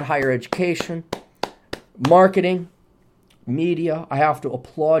higher education, marketing, media. I have to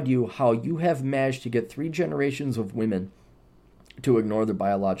applaud you how you have managed to get 3 generations of women to ignore their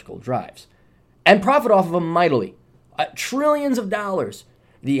biological drives and profit off of them mightily. Trillions of dollars.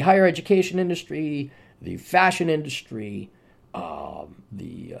 The higher education industry, the fashion industry,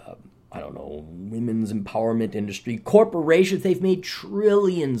 women's empowerment industry, corporations, they've made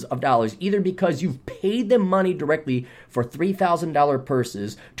trillions of dollars, either because you've paid them money directly for $3,000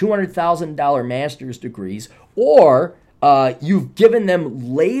 purses, $200,000 master's degrees, or you've given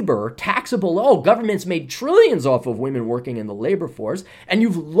them labor, taxable. Government's made trillions off of women working in the labor force, and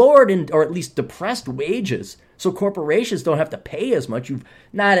you've lowered or at least depressed wages so corporations don't have to pay as much. You've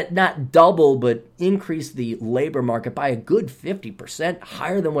not double, but increased the labor market by a good 50%,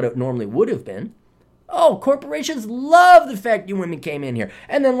 higher than what it normally would have been. Corporations love the fact you women came in here.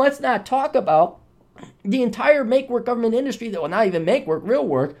 And then let's not talk about the entire make-work government industry, that will not even make work, real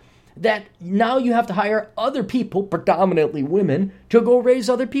work, that now you have to hire other people, predominantly women, to go raise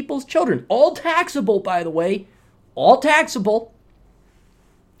other people's children. All taxable, by the way. All taxable.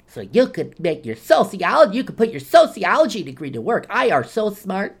 So you could make your sociology, you could put your sociology degree to work. I are so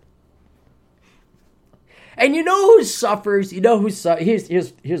smart. And you know who suffers?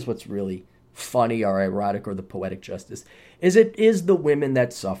 Here's what's really funny or ironic or the poetic justice. It is the women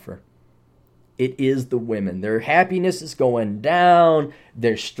that suffer. It is the women. Their happiness is going down.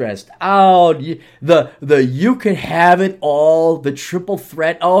 They're stressed out. The you can have it all, the triple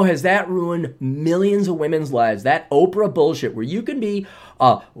threat. Has that ruined millions of women's lives? That Oprah bullshit where you can be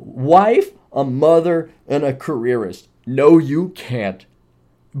a wife, a mother, and a careerist. No, you can't.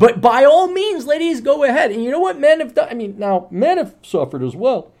 But by all means, ladies, go ahead. And you know what men have done? Now, men have suffered as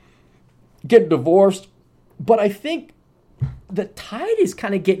well. Get divorced. But I think the tide is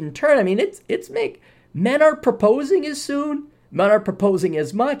kind of getting turned. Men are proposing as soon. Men are proposing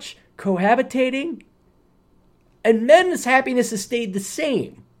as much. Cohabitating. And men's happiness has stayed the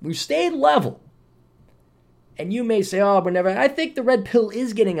same. We've stayed level. And you may say, we're never. I think the red pill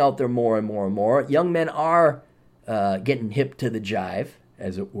is getting out there more and more and more. Young men are getting hip to the jive,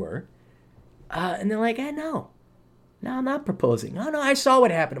 as it were. And they're like, no, I'm not proposing. No, I saw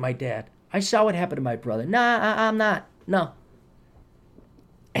what happened to my dad. I saw what happened to my brother. I'm not. No.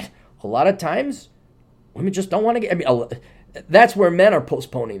 And a lot of times, women just don't want to get. That's where men are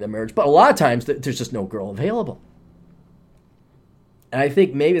postponing their marriage. But a lot of times, there's just no girl available. And I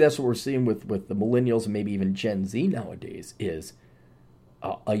think maybe that's what we're seeing with the millennials and maybe even Gen Z nowadays is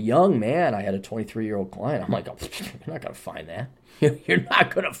a young man. I had a 23-year-old client. I'm like, you're not going to find that. You're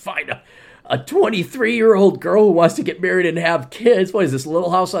not going to find a 23-year-old girl who wants to get married and have kids. What is this,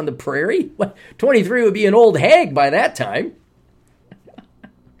 Little House on the Prairie? 23 would be an old hag by that time.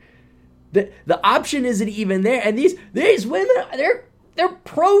 The option isn't even there. And these women, they're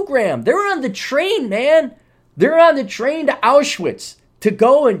programmed. They're on the train, man. They're on the train to Auschwitz to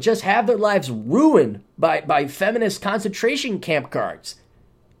go and just have their lives ruined by feminist concentration camp guards.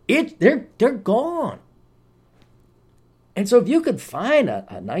 They're gone. And so if you could find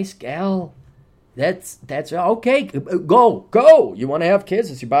a nice gal, that's okay. Go. You want to have kids,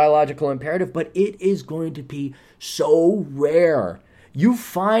 it's your biological imperative, but it is going to be so rare. You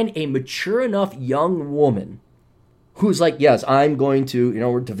find a mature enough young woman who's like, yes, I'm going to,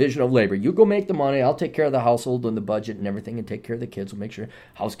 we're division of labor. You go make the money. I'll take care of the household and the budget and everything and take care of the kids. We'll make sure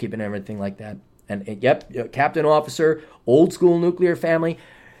housekeeping and everything like that. And yep, captain, officer, old school nuclear family.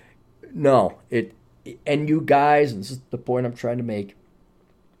 No, and you guys, and this is the point I'm trying to make,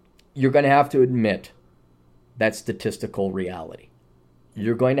 you're going to have to admit that statistical reality.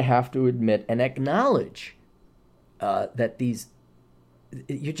 You're going to have to admit and acknowledge that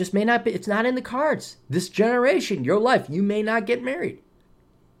you just may not be, it's not in the cards. This generation, your life, you may not get married.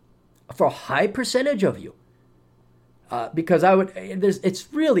 For a high percentage of you. Because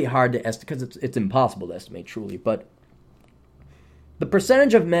it's really hard to estimate, because it's impossible to estimate truly, but the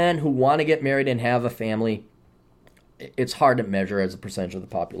percentage of men who want to get married and have a family it's hard to measure as a percentage of the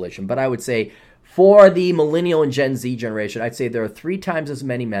population, but I would say for the millennial and Gen Z generation, I'd say there are 3 times as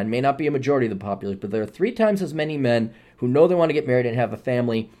many men, may not be a majority of the population, but there are 3 times as many men who know they want to get married and have a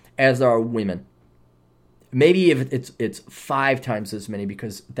family as there are women. Maybe if it's 5 times as many,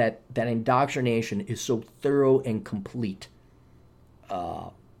 because that indoctrination is so thorough and complete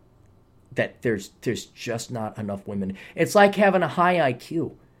that there's just not enough women. It's like having a high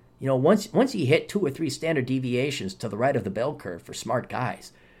IQ. Once you hit 2 or 3 standard deviations to the right of the bell curve for smart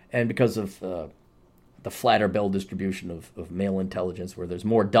guys, and because of the flatter bell distribution of male intelligence, where there's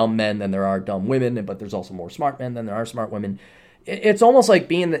more dumb men than there are dumb women, but there's also more smart men than there are smart women, it's almost like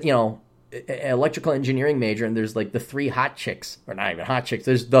being an electrical engineering major, and there's like the 3 hot chicks, or not even hot chicks,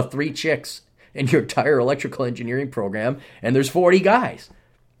 there's the 3 chicks in your entire electrical engineering program, and there's 40 guys.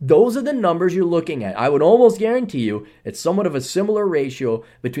 Those are the numbers you're looking at. I would almost guarantee you it's somewhat of a similar ratio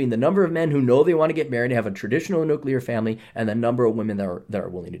between the number of men who know they want to get married and have a traditional nuclear family and the number of women that are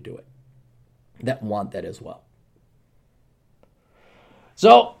willing to do it, that want that as well.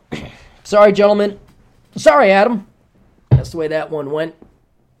 So, sorry, gentlemen. Sorry, Adam. That's the way that one went.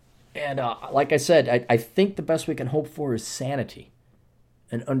 And like I said, I think the best we can hope for is sanity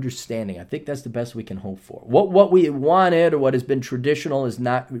and understanding. I think that's the best we can hope for. What we wanted or what has been traditional is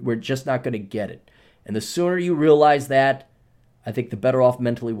not, we're just not going to get it. And the sooner you realize that, I think the better off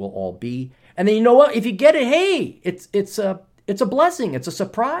mentally we'll all be. And then you know what? If you get it, hey, it's a blessing. It's a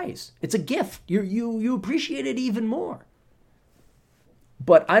surprise. It's a gift. You appreciate it even more.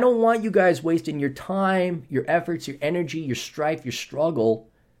 But I don't want you guys wasting your time, your efforts, your energy, your strife, your struggle,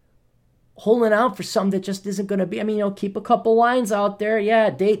 holding out for something that just isn't going to be. Keep a couple lines out there.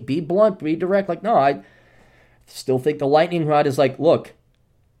 Yeah, date, be blunt, be direct. Like, no, I still think the lightning rod is like, look,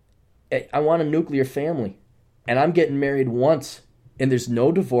 I want a nuclear family, and I'm getting married once, and there's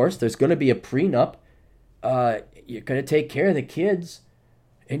no divorce. There's going to be a prenup. You're going to take care of the kids,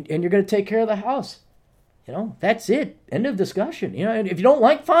 and you're going to take care of the house. That's it. End of discussion. And if you don't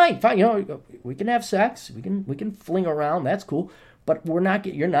like, fine. We can have sex. We can fling around. That's cool. But you're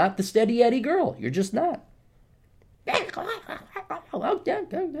not the steady Eddie girl. You're just not. Have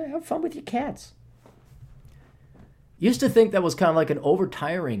fun with your cats. Used to think that was kind of like an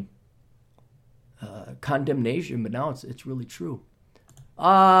overtiring condemnation, but now it's really true.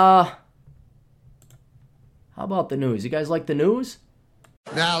 How about the news? You guys like the news?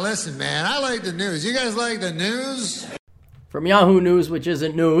 Now listen, man, I like the news. You guys like the news? From Yahoo News, which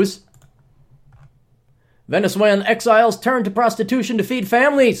isn't news. Venezuelan exiles turn to prostitution to feed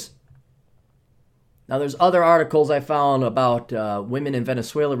families. Now, there's other articles I found about women in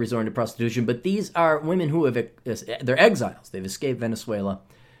Venezuela resorting to prostitution, but these are women who they're exiles. They've escaped Venezuela.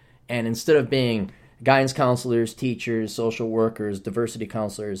 And instead of being guidance counselors, teachers, social workers, diversity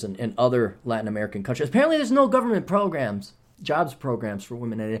counselors, and other Latin American countries, apparently there's no government programs, jobs programs for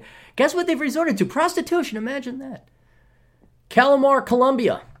women. Guess what they've resorted to? Prostitution. Imagine that. Calamar,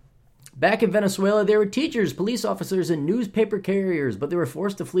 Colombia. Back in Venezuela, there were teachers, police officers, and newspaper carriers, but they were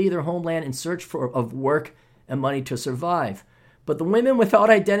forced to flee their homeland in search of work and money to survive. But the women without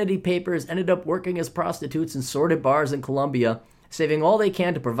identity papers ended up working as prostitutes in sordid bars in Colombia, saving all they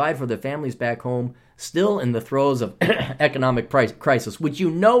can to provide for their families back home, still in the throes of economic crisis, which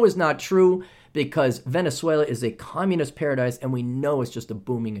is not true because Venezuela is a communist paradise and we know it's just a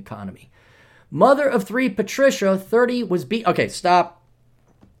booming economy. Mother of 3, Patricia, 30, was beat. Okay, stop.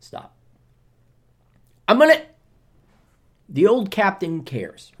 The old captain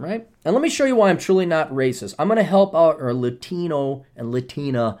cares, right? And let me show you why I'm truly not racist. I'm going to help out our Latino and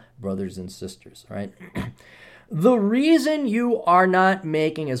Latina brothers and sisters, right? The reason you are not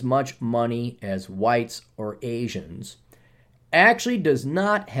making as much money as whites or Asians actually does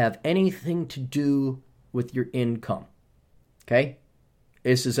not have anything to do with your income, okay?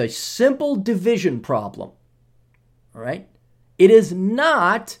 This is a simple division problem, all right? It is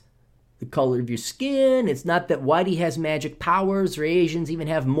not the color of your skin. It's not that whitey has magic powers or Asians even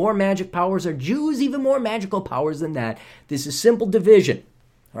have more magic powers or Jews even more magical powers than that. This is simple division,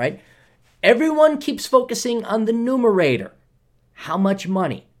 right? Everyone keeps focusing on the numerator, how much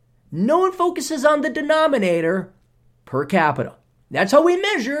money. No one focuses on the denominator, per capita. That's how we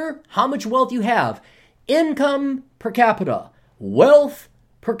measure how much wealth you have. Income per capita, wealth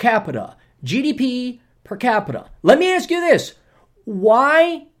per capita, GDP per capita. Let me ask you this.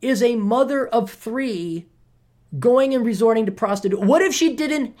 Why is a mother of 3 going and resorting to prostitution? What if she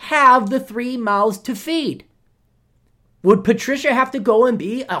didn't have the 3 mouths to feed? Would Patricia have to go and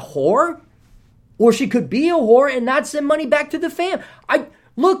be a whore? Or she could be a whore and not send money back to the fam.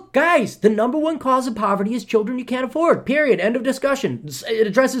 Look, guys, the number one cause of poverty is children you can't afford. Period. End of discussion. It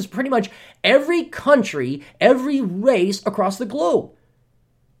addresses pretty much every country, every race across the globe.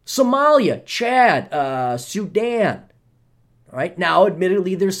 Somalia, Chad, Sudan. All right. Now,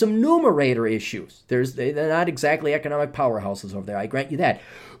 admittedly, there's some numerator issues. They're not exactly economic powerhouses over there. I grant you that.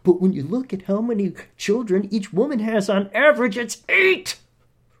 But when you look at how many children each woman has on average, it's 8.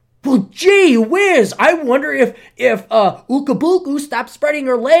 Well, gee whiz, I wonder if Ukabuku stopped spreading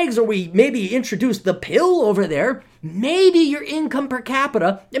her legs, or we maybe introduced the pill over there, maybe your income per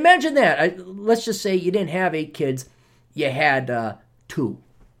capita, imagine that. Let's just say you didn't have 8 kids, you had 2. All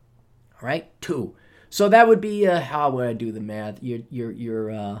right, 2. So that would be, how would I do the math?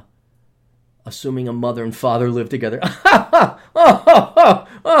 You're assuming a mother and father live together.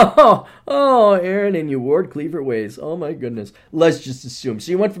 Oh, Aaron and your Ward Cleaver ways. Oh, my goodness. Let's just assume.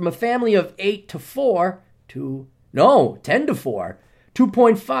 So you went from a family of 8 to 4 to, 10 to 4,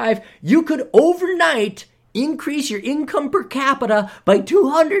 2.5. You could overnight increase your income per capita by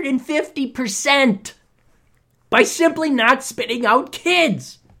 250% by simply not spitting out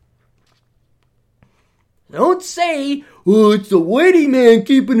kids. Don't say, oh, it's the whitey man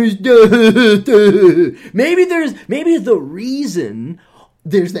keeping his Maybe the reason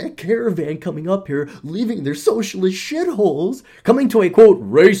there's that caravan coming up here, leaving their socialist shitholes, coming to a, quote,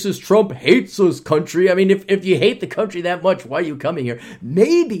 racist Trump hates us country. I mean, if you hate the country that much, why are you coming here?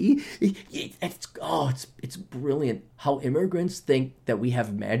 Maybe, it's brilliant how immigrants think that we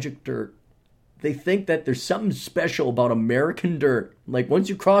have magic dirt. They think that there's something special about American dirt. Like once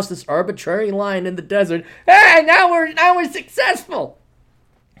you cross this arbitrary line in the desert, hey, now we're successful.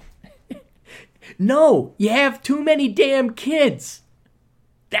 No, you have too many damn kids.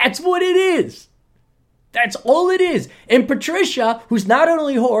 That's what it is. That's all it is. And Patricia, who's not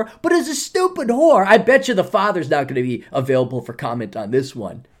only a whore, but is a stupid whore. I bet you the father's not going to be available for comment on this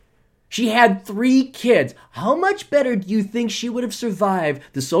one. She had 3 kids. How much better do you think she would have survived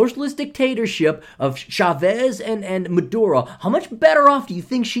the socialist dictatorship of Chavez and Maduro? How much better off do you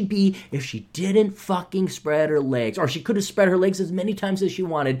think she'd be if she didn't fucking spread her legs? Or she could have spread her legs as many times as she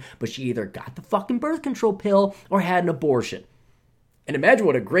wanted, but she either got the fucking birth control pill or had an abortion. And imagine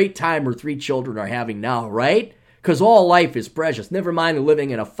what a great time her 3 children are having now, right? Because all life is precious. Never mind living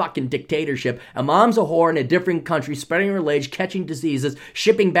in a fucking dictatorship. A mom's a whore in a different country, spreading her legs, catching diseases,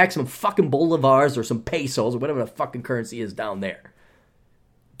 shipping back some fucking bolivars or some pesos or whatever the fucking currency is down there.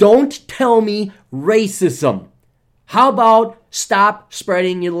 Don't tell me racism. How about stop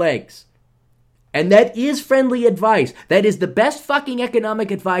spreading your legs? And that is friendly advice. That is the best fucking economic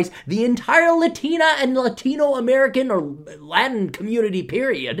advice the entire Latina and Latino American or Latin community,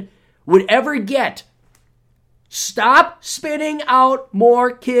 period, would ever get. Stop spitting out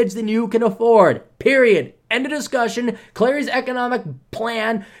more kids than you can afford. Period. End of discussion. Clary's economic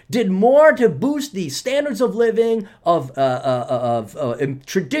plan did more to boost the standards of living of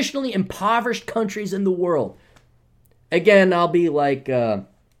traditionally impoverished countries in the world. Again, I'll be like,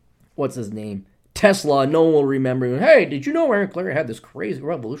 what's his name? Tesla. No one will remember. Hey, did you know Aaron Clary had this crazy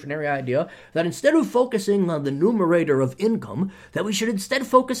revolutionary idea that instead of focusing on the numerator of income, that we should instead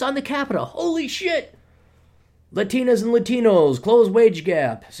focus on the capita? Holy shit. Latinas and Latinos, close wage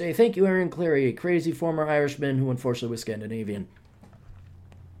gap. Say thank you, Aaron Clary, a crazy former Irishman who unfortunately was Scandinavian.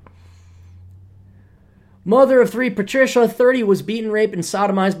 Mother of 3, Patricia, 30, was beaten, raped, and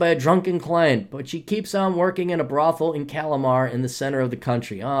sodomized by a drunken client, but she keeps on working in a brothel in Calamar in the center of the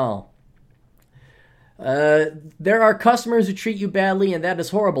country. Oh. There are customers who treat you badly, and that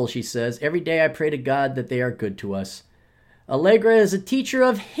is horrible, she says. Every day I pray to God that they are good to us. Allegra is a teacher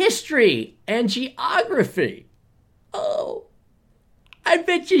of history and geography. Oh, I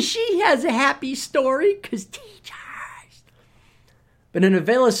bet you she has a happy story, because teachers. But in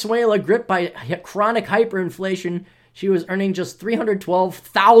Venezuela, gripped by chronic hyperinflation, she was earning just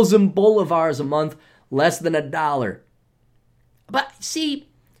 312,000 bolivars a month, less than $1. But see,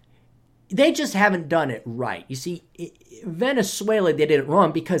 they just haven't done it right. You see, Venezuela, they did it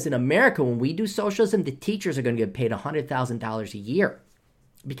wrong because in America, when we do socialism, the teachers are going to get paid $100,000 a year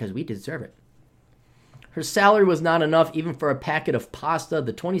because we deserve it. Her salary was not enough even for a packet of pasta.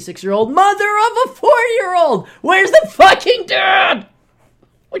 The 26-year-old mother of a 4-year-old. Where's the fucking dad?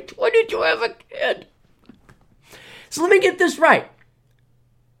 When did you have a kid? So let me get this right.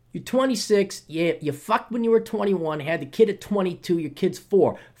 You're 26, you fucked when you were 21, had the kid at 22, your kid's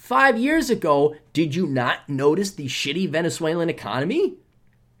 4. 5 years ago, did you not notice the shitty Venezuelan economy?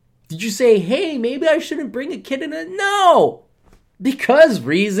 Did you say, hey, maybe I shouldn't bring a kid in? No! Because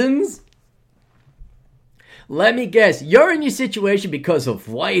reasons. Let me guess, you're in your situation because of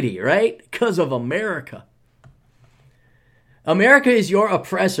Whitey, right? Because of America. America is your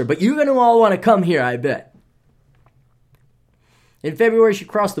oppressor, but you're going to all want to come here, I bet. In February, she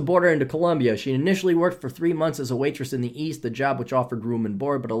crossed the border into Colombia. She initially worked for 3 months as a waitress in the East, a job which offered room and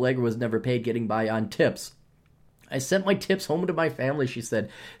board, but Allegra was never paid, getting by on tips. I sent my tips home to my family, she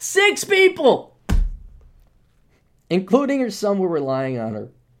said. 6 people! Including her son were relying on her.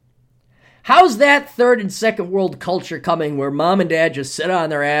 How's that third and second world culture coming where mom and dad just sit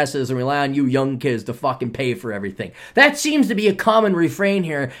on their asses and rely on you young kids to fucking pay for everything? That seems to be a common refrain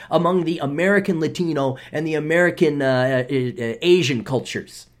here among the American Latino and the American Asian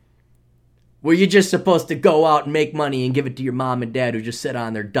cultures. Where you're just supposed to go out and make money and give it to your mom and dad who just sit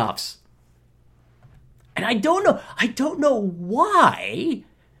on their duffs. And I don't know why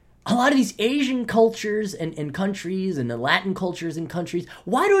a lot of these Asian cultures and countries and the Latin cultures and countries,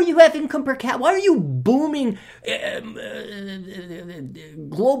 why don't you have income per capita? Why are you booming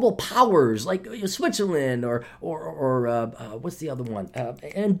global powers like Switzerland or what's the other one?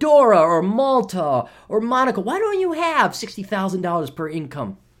 Andorra or Malta or Monaco? Why don't you have $60,000 per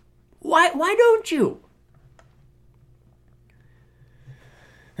income? Why don't you?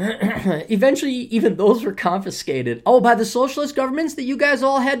 Eventually, even those were confiscated. Oh, by the socialist governments that you guys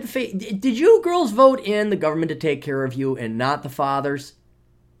all had to face. Did you girls vote in the government to take care of you and not the fathers?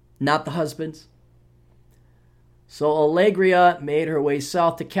 Not the husbands? So Alegria made her way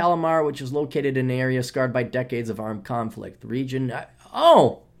south to Calamar, which is located in an area scarred by decades of armed conflict. The region...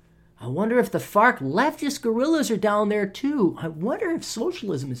 I wonder if the FARC leftist guerrillas are down there too. I wonder if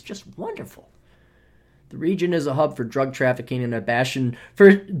socialism is just wonderful. The region is a hub for drug trafficking and a bastion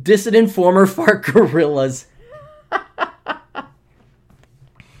for dissident former FARC guerrillas.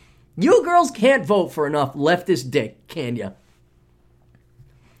 You girls can't vote for enough leftist dick, can ya?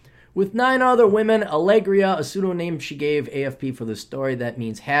 With 9 other women, Alegria, a pseudonym she gave AFP for the story that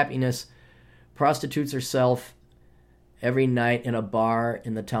means happiness, prostitutes herself every night in a bar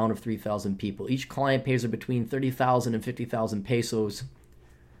in the town of 3,000 people. Each client pays her between 30,000 and 50,000 pesos.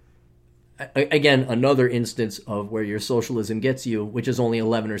 Again, another instance of where your socialism gets you, which is only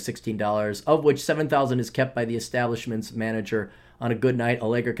 $11 or $16, of which $7,000 is kept by the establishment's manager. On a good night,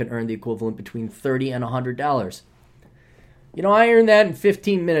 Allegra can earn the equivalent between $30 and $100. You know, I earned that in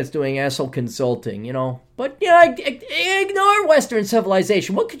 15 minutes doing asshole consulting, you know. But, you know, ignore Western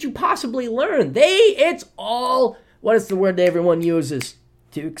civilization. What could you possibly learn? It's all, what is the word that everyone uses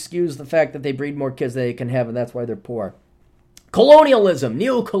to excuse the fact that they breed more kids than they can have, and that's why they're poor? Colonialism,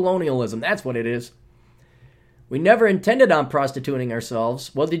 neo-colonialism, that's what it is. We never intended on prostituting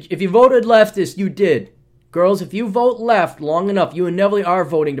ourselves. Well, if you voted leftist, you did. Girls, if you vote left long enough, you inevitably are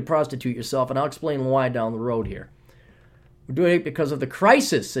voting to prostitute yourself, and I'll explain why down the road here. We're doing it because of the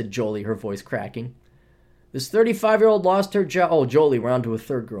crisis, said Jolie, her voice cracking. This 35-year-old lost her job. Oh, Jolie, we're on to a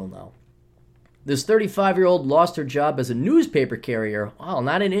third girl now. This 35-year-old lost her job as a newspaper carrier. Wow,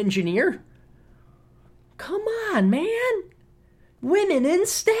 not an engineer? Come on, man. Women in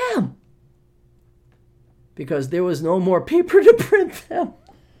STEM. Because there was no more paper to print them.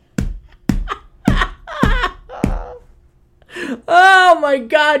 Oh my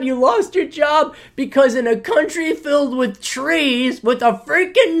God, you lost your job because in a country filled with trees, with a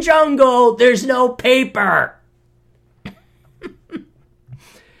freaking jungle, there's no paper.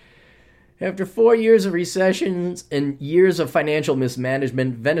 After 4 years of recessions and years of financial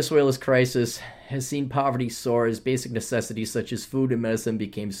mismanagement, Venezuela's crisis has seen poverty soar as basic necessities such as food and medicine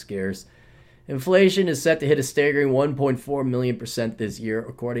became scarce. Inflation is set to hit a staggering 1.4 million% this year,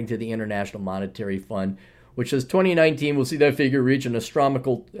 according to the International Monetary Fund, which says 2019 will see that figure reach an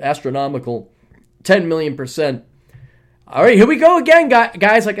astronomical 10 million%. All right, here we go again,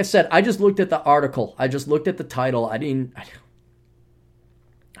 guys. Like I said, I just looked at the article. I just looked at the title.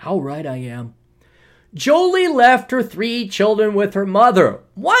 How right I am. Jolie left her 3 children with her mother.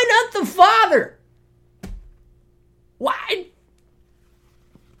 Why not the father? Why?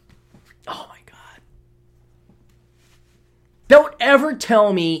 Oh my God. Don't ever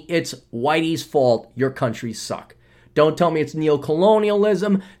tell me it's Whitey's fault your countries suck. Don't tell me it's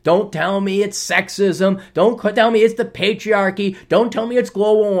neocolonialism. Don't tell me it's sexism. Don't tell me it's the patriarchy. Don't tell me it's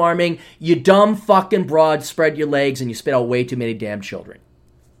global warming. You dumb fucking broad, spread your legs and you spit out way too many damn children.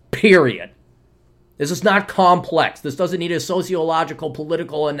 Period. This is not complex. This doesn't need a sociological,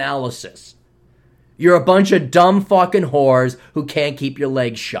 political analysis. You're a bunch of dumb fucking whores who can't keep your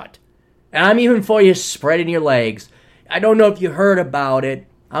legs shut. And I'm even for you spreading your legs. I don't know if you heard about it.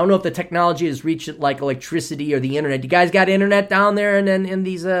 I don't know if the technology has reached it like electricity or the internet. You guys got internet down there in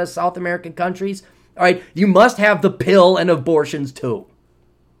these South American countries? All right, you must have the pill and abortions too.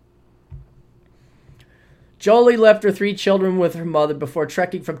 Jolie left her 3 children with her mother before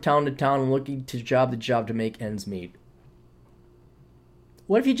trekking from town to town and looking to job to make ends meet.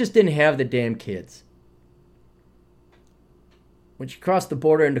 What if you just didn't have the damn kids? When she crossed the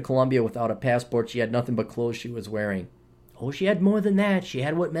border into Colombia without a passport, she had nothing but clothes she was wearing. Oh, she had more than that. She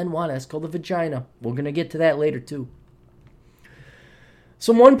had what men want. That's called a vagina. We're going to get to that later, too.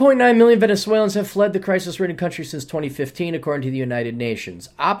 Some 1.9 million Venezuelans have fled the crisis-ridden country since 2015, according to the United Nations.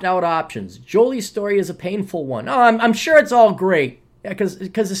 Opt-out options. Jolie's story is a painful one. Oh, I'm sure it's all great. Yeah, because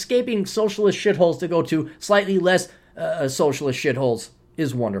escaping socialist shitholes to go to slightly less socialist shitholes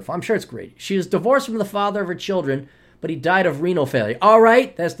is wonderful. I'm sure it's great. She is divorced from the father of her children, but he died of renal failure. All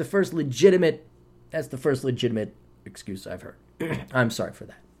right, that's the first legitimate excuse I've heard. I'm sorry for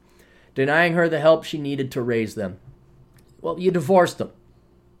that. Denying her the help she needed to raise them. Well, you divorced them.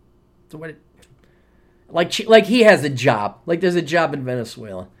 So what? Like he has a job. Like there's a job in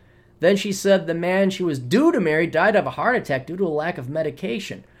Venezuela. Then she said the man she was due to marry died of a heart attack due to a lack of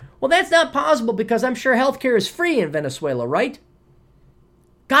medication. Well, that's not possible because I'm sure healthcare is free in Venezuela, right?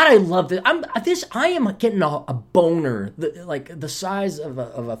 God, I love this. I am getting a boner, like the size of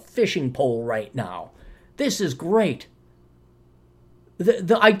a fishing pole right now. This is great.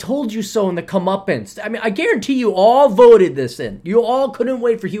 The I told you so in the comeuppance. I mean, I guarantee you all voted this in. You all couldn't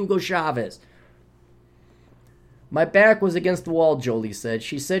wait for Hugo Chavez. My back was against the wall, Jolie said.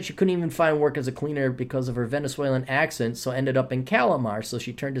 She said she couldn't even find work as a cleaner because of her Venezuelan accent, so ended up in Calamar, so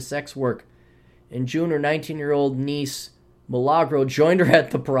she turned to sex work. In June, her 19-year-old niece, Milagro, joined her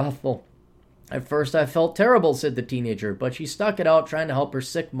at the brothel. At first, I felt terrible, said the teenager, but she stuck it out trying to help her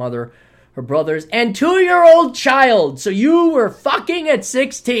sick mother, her brothers, and 2-year-old child. So you were fucking at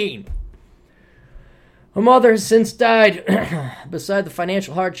 16. Her mother has since died. Beside the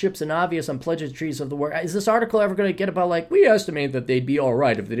financial hardships and obvious unpleasantries of the work, is this article ever going to get about, like, we estimate that they'd be all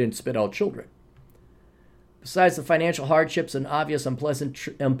right if they didn't spit out children? Besides the financial hardships and obvious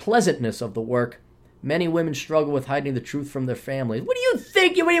unpleasantness of the work, many women struggle with hiding the truth from their families. What do you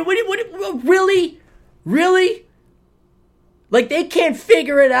think? Really? Really? Like, they can't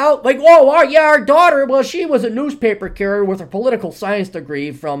figure it out? Like, our daughter, well, she was a newspaper carrier with her political science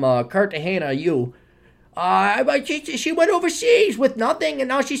degree from Cartagena, U. She went overseas with nothing, and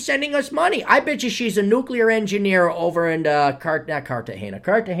now she's sending us money. I bet you she's a nuclear engineer over in, not Cartagena.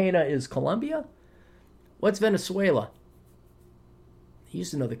 Cartagena is Colombia? What's Venezuela? I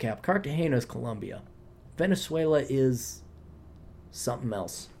used to know the cap. Cartagena is Colombia. Venezuela is something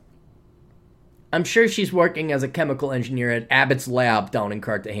else. I'm sure she's working as a chemical engineer at Abbott's lab down in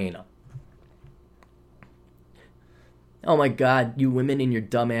Cartagena. Oh my God, you women in your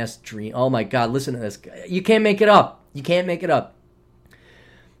dumbass dream. Oh my God, listen to this. You can't make it up. You can't make it up.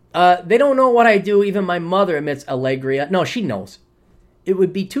 They don't know what I do. Even my mother admits Alegria. No, she knows. It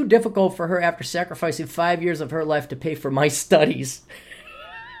would be too difficult for her after sacrificing 5 years of her life to pay for my studies.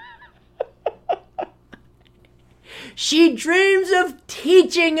 She dreams of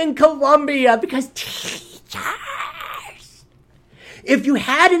teaching in Colombia because teachers. If you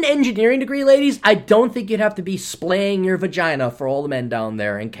had an engineering degree, ladies, I don't think you'd have to be splaying your vagina for all the men down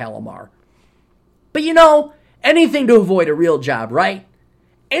there in Calamar. But you know, anything to avoid a real job, right?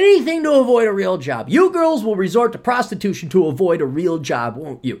 Anything to avoid a real job. You girls will resort to prostitution to avoid a real job,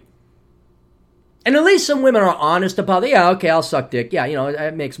 won't you? And at least some women are honest about it. Yeah, okay, I'll suck dick. Yeah, you know,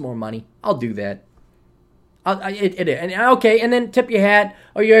 it makes more money. I'll do that. Okay, and then tip your hat.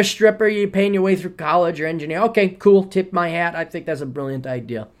 Or you're a stripper, you're paying your way through college or engineer. Okay, cool, tip my hat. I think that's a brilliant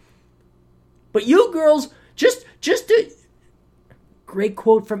idea. But you girls, just a great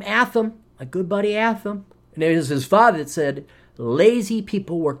quote from Atham, my good buddy Atham. And it was his father that said, lazy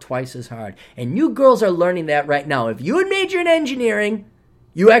people work twice as hard. And you girls are learning that right now. If you had majored in engineering,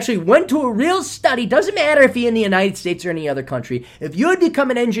 you actually went to a real study, doesn't matter if you're in the United States or any other country, if you had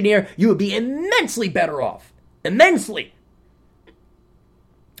become an engineer, you would be immensely better off. Immensely.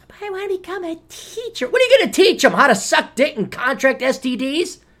 But I want to become a teacher. What are you going to teach them? How to suck dick and contract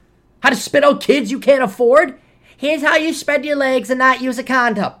STDs? How to spit out kids you can't afford? Here's how you spread your legs and not use a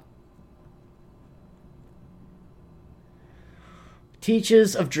condom.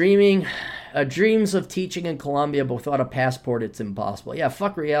 Dreams of teaching in Colombia, but without a passport, it's impossible. Yeah,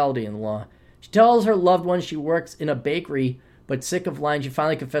 fuck reality and law. She tells her loved one she works in a bakery, but sick of lying, she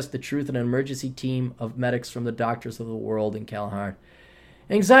finally confessed the truth in an emergency team of medics from the doctors of the world in Kalahar.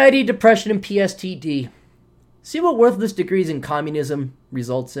 Anxiety, depression, and PSTD. See what worthless degrees in communism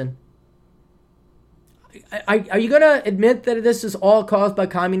results in? Are you going to admit that this is all caused by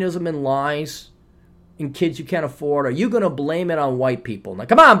communism and lies and kids you can't afford? Or are you going to blame it on white people? Now,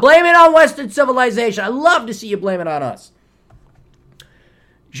 come on, blame it on Western civilization. I'd love to see you blame it on us.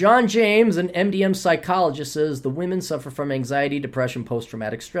 John James, an MDM psychologist, says the women suffer from anxiety, depression,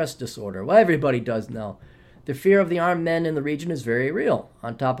 post-traumatic stress disorder. Well, everybody does now. The fear of the armed men in the region is very real.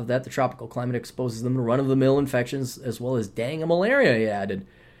 On top of that, the tropical climate exposes them to run-of-the-mill infections as well as dengue and malaria, he added.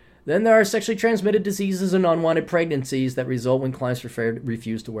 Then there are sexually transmitted diseases and unwanted pregnancies that result when clients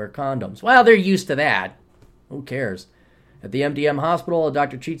refuse to wear condoms. Well, they're used to that. Who cares? At the MDM hospital, a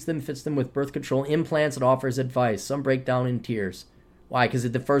doctor treats them, fits them with birth control implants, and offers advice. Some break down in tears. Why? Because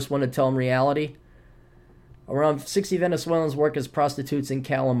it's the first one to tell them reality? Around 60 Venezuelans work as prostitutes in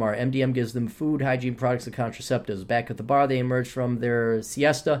Calamar. MDM gives them food, hygiene products, and contraceptives. Back at the bar, they emerge from their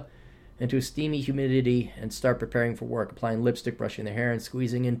siesta into steamy humidity and start preparing for work, applying lipstick, brushing their hair, and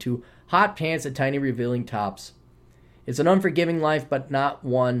squeezing into hot pants and tiny revealing tops. It's an unforgiving life, but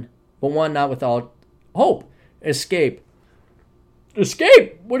one not without hope. Escape.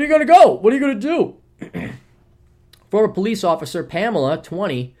 Escape! Where are you going to go? What are you going to do? Former police officer Pamela,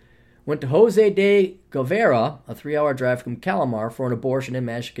 20, went to Jose de Guevara, a 3-hour drive from Calamar, for an abortion and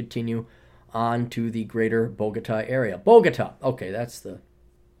managed to continue on to the greater Bogota area. Bogota! Okay, that's the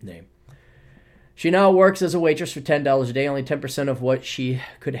name. She now works as a waitress for $10 a day, only 10% of what she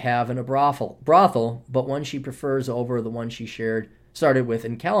could have in a brothel, but one she prefers over the one she started with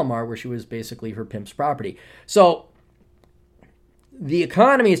in Calamar, where she was basically her pimp's property. So, the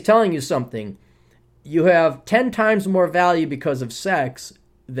economy is telling you something. You have 10 times more value because of sex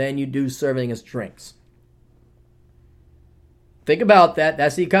than you do serving as drinks. Think about that.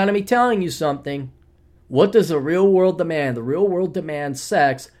 That's the economy telling you something. What does the real world demand? The real world demands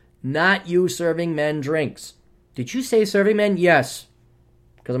sex, not you serving men drinks. Did you say serving men? Yes.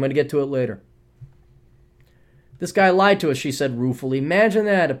 Because I'm going to get to it later. This guy lied to us, she said ruefully. Imagine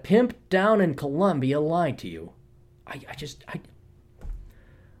that. A pimp down in Colombia lied to you.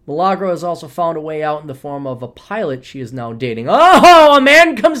 Milagro has also found a way out in the form of a pilot she is now dating. Oh, a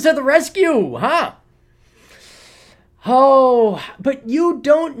man comes to the rescue, huh? Oh, but you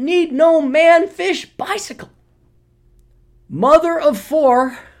don't need no man-fish bicycle. Mother of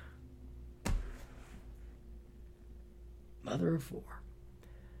four.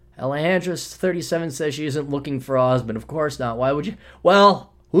 Alejandra, 37, says she isn't looking for a husband. Of course not. Why would you?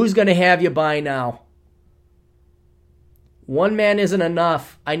 Well, who's going to have you by now? One man isn't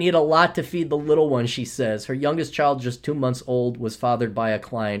enough. I need a lot to feed the little one, she says. Her youngest child, just 2 months old, was fathered by a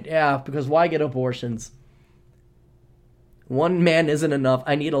client. Yeah, because why get abortions? One man isn't enough.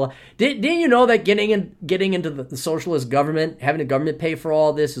 I need a lot. Didn't you know that getting into the socialist government, having the government pay for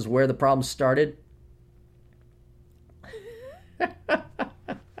all this, is where the problem started?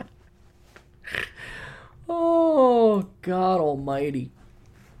 Oh, God almighty.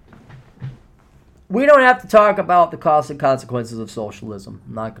 We don't have to talk about the costs and consequences of socialism.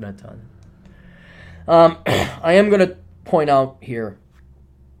 I'm not going to tell you. I am going to point out here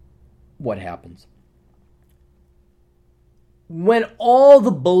what happens. When all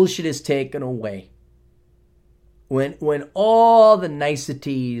the bullshit is taken away, when all the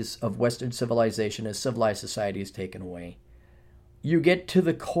niceties of Western civilization as civilized society is taken away, you get to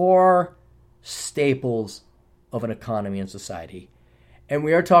the core staples of an economy and society. And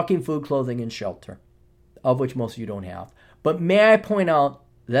we are talking food, clothing, and shelter, of which most of you don't have. But may I point out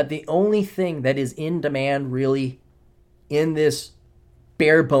that the only thing that is in demand really in this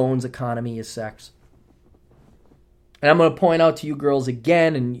bare bones economy is sex. And I'm going to point out to you girls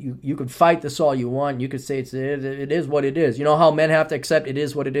again, and you can fight this all you want. You could say it is what it is. You know how men have to accept it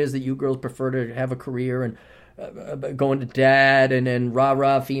is what it is, that you girls prefer to have a career and going to dad and then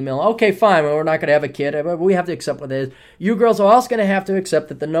rah-rah female. Okay, fine, we're not going to have a kid. We have to accept what it is. You girls are also going to have to accept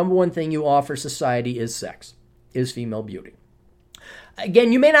that the number one thing you offer society is sex, is female beauty.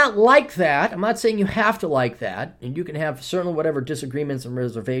 Again, you may not like that. I'm not saying you have to like that. And you can have certainly whatever disagreements and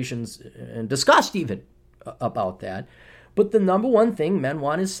reservations and disgust even about that. But the number one thing men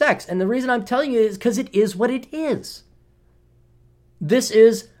want is sex. And the reason I'm telling you is because it is what it is.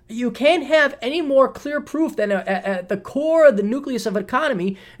 You can't have any more clear proof than at the core of the nucleus of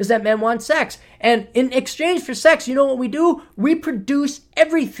economy is that men want sex. And in exchange for sex, you know what we do? We produce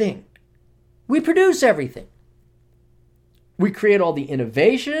everything. We produce everything. We create all the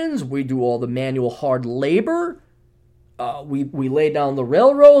innovations. We do all the manual hard labor. We lay down the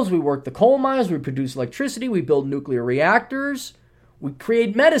railroads. We work the coal mines. We produce electricity. We build nuclear reactors. We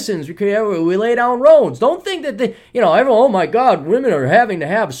create medicines. We lay down roads. Don't think that everyone, oh my God, women are having to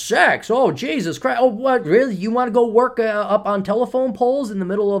have sex. Oh, Jesus Christ. Oh, what, really? You want to go work up on telephone poles in the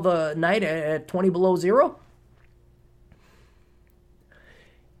middle of a night at 20 below zero?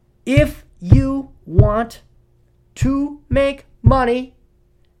 If you want to make money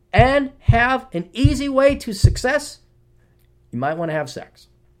and have an easy way to success, you might want to have sex.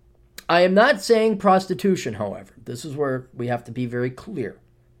 I am not saying prostitution, however. This is where we have to be very clear,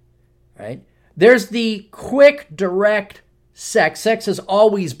 right? There's the quick, direct sex. Sex has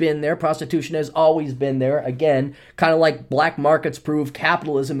always been there. Prostitution has always been there. Again, kind of like black markets prove,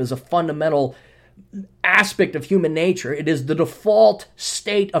 capitalism is a fundamental aspect of human nature. It is the default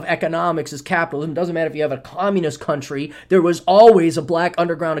state of economics is capitalism. It doesn't matter if you have a communist country. There was always a black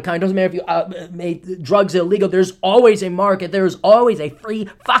underground economy. It doesn't matter if you made drugs illegal. There's always a market. There is always a free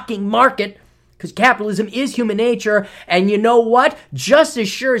fucking market, because capitalism is human nature. And you know what? Just as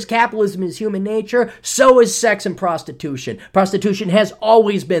sure as capitalism is human nature, so is sex and prostitution. Prostitution has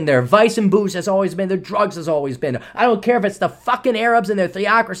always been there. Vice and booze has always been there. Drugs has always been there. I don't care if it's the fucking Arabs and their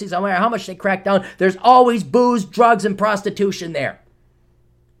theocracies. I don't care how much they crack down. There's always booze, drugs, and prostitution there.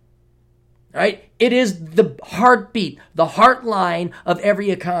 Right? It is the heartbeat, the heart line of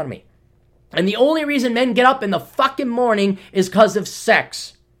every economy. And the only reason men get up in the fucking morning is because of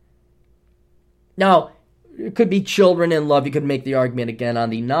sex. Now, it could be children in love. You could make the argument again on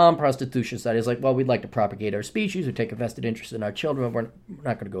the non-prostitution side. It's like, well, we'd like to propagate our species. We take a vested interest in our children. We're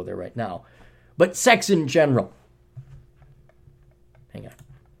not going to go there right now. But sex in general. Hang on.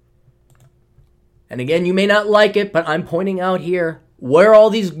 And again, you may not like it, but I'm pointing out here, where are all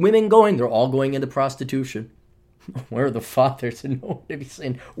these women going? They're all going into prostitution. Where are the fathers? And no one to be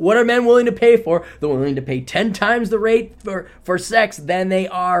saying, what are men willing to pay for? They're willing to pay 10 times the rate for sex than they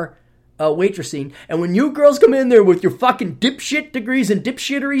are waitressing. And when you girls come in there with your fucking dipshit degrees and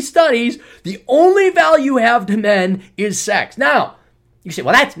dipshittery studies, the only value you have to men is sex. Now, you say,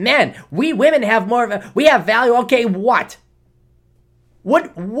 well, that's men. We women have we have value. Okay, what?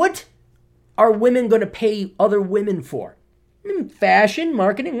 What are women going to pay other women for? Fashion,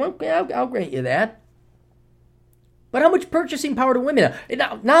 marketing, well, I'll grant you that. But how much purchasing power do women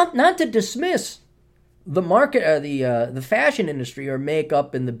have? Not to dismiss the market, the fashion industry or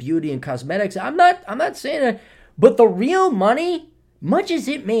makeup and the beauty and cosmetics. I'm not saying that, but the real money, much as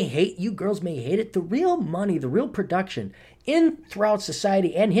it may hate, you girls may hate it, the real money, the real production throughout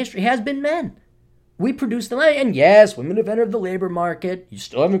society and history has been men. We produce the money, and yes, women have entered the labor market. You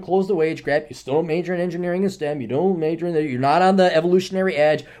still haven't closed the wage gap. You still major in engineering and STEM. You don't major in you're not on the evolutionary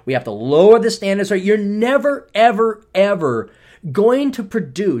edge. We have to lower the standards. So you're never, ever, ever going to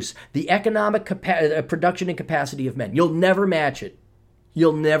produce the economic production and capacity of men. You'll never match it.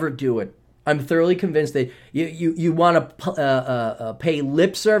 You'll never do it. I'm thoroughly convinced that you want to pay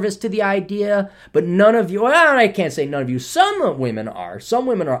lip service to the idea, but none of you, well, I can't say none of you, some women are. Some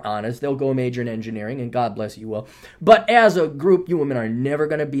women are honest. They'll go major in engineering, and God bless you will. But as a group, you women are never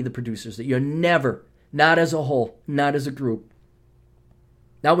going to be the producers. You're never, not as a whole, not as a group.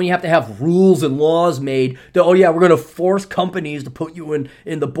 Now when you have to have rules and laws made, that, oh yeah, we're going to force companies to put you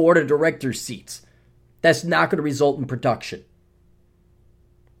in the board of directors seats. That's not going to result in production.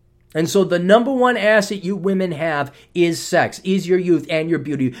 And so the number one asset you women have is sex, is your youth and your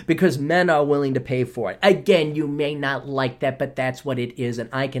beauty, because men are willing to pay for it. Again, you may not like that, but that's what it is. And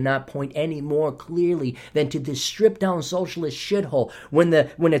I cannot point any more clearly than to this stripped down socialist shithole. When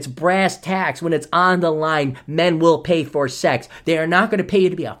it's brass tacks, when it's on the line, men will pay for sex. They are not going to pay you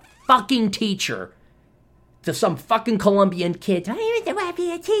to be a fucking teacher to some fucking Colombian kid.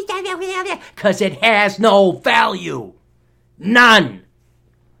 Because it has no value. None.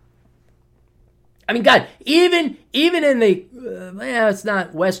 I mean, God, even in the, it's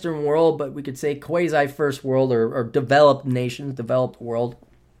not Western world, but we could say quasi-first world or developed nations, developed world.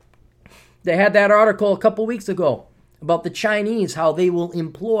 They had that article a couple weeks ago about the Chinese, how they will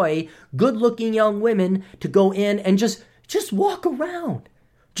employ good-looking young women to go in and just walk around.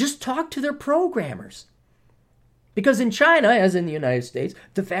 Just talk to their programmers. Because in China, as in the United States,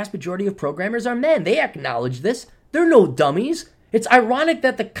 the vast majority of programmers are men. They acknowledge this. They're no dummies. It's ironic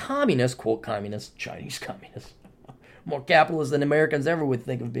that the communists, quote communists, Chinese communists, more capitalist than Americans ever would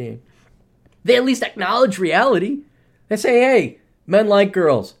think of being, they at least acknowledge reality. They say, hey, men like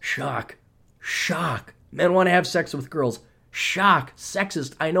girls. Shock. Shock. Men want to have sex with girls. Shock.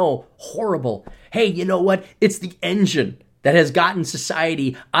 Sexist. I know. Horrible. Hey, you know what? It's the engine that has gotten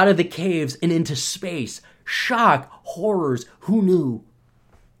society out of the caves and into space. Shock. Horrors. Who knew?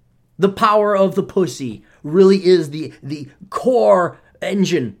 The power of the pussy really is the core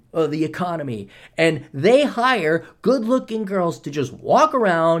engine of the economy. And they hire good-looking girls to just walk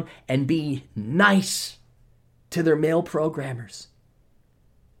around and be nice to their male programmers.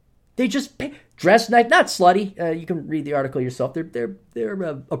 They just dress nice, not slutty. You can read the article yourself. They're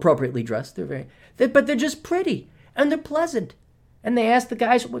appropriately dressed. But they're just pretty and they're pleasant. And they ask the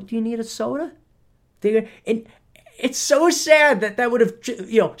guys, "What do you need a soda?" It's so sad that would have,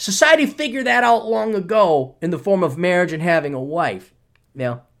 society figured that out long ago in the form of marriage and having a wife.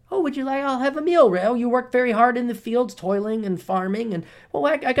 Now, Oh, would you like, I'll have a meal, Ray. Oh, you work very hard in the fields, toiling and farming, and, well,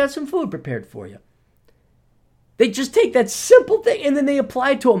 I got some food prepared for you. They just take that simple thing and then they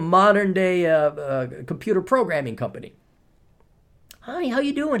apply it to a modern day computer programming company. Hi, how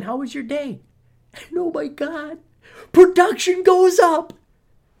you doing? How was your day? And oh my God, production goes up.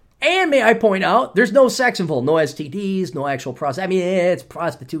 And may I point out, there's no sex involved, no STDs, no actual prostitution. I mean, it's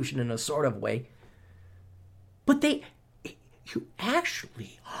prostitution in a sort of way. But you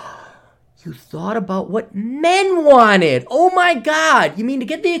thought about what men wanted. Oh my God. You mean to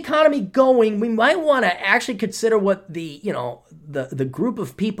get the economy going, we might want to actually consider what the group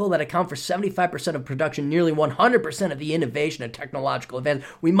of people that account for 75% of production, nearly 100% of the innovation and technological advance,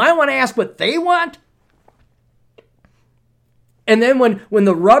 we might want to ask what they want. And then when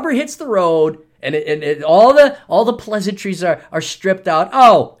the rubber hits the road and all the pleasantries are stripped out,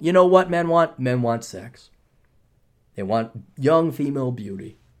 oh, you know what men want? Men want sex. They want young female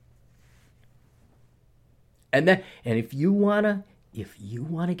beauty. And if you wanna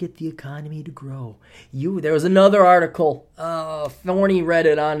get the economy to grow, there was another article. Thorny read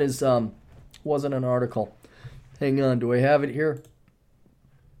it on his wasn't an article. Hang on, do I have it here?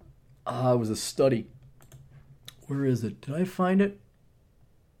 It was a study. Where is it? Did I find it?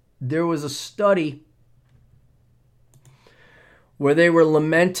 There was a study where they were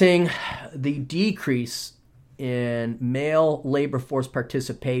lamenting the decrease in male labor force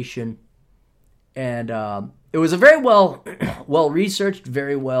participation, and it was a very well researched,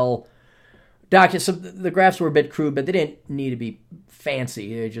 very well documented. So the graphs were a bit crude, but they didn't need to be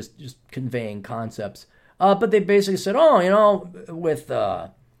fancy. They're just conveying concepts. But they basically said, with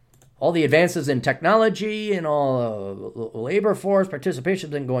all the advances in technology and all labor force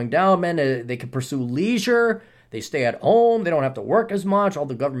participation has been going down, men, they can pursue leisure. They stay at home. They don't have to work as much. All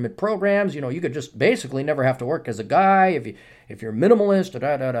the government programs, you could just basically never have to work as a guy if you're minimalist.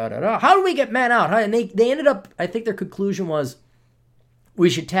 How do we get men out? And they ended up, I think their conclusion was, we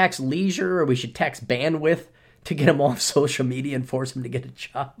should tax leisure or we should tax bandwidth to get them off social media and force them to get a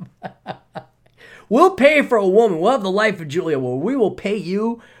job. We'll pay for a woman. We'll have the life of Julia. Well, we will pay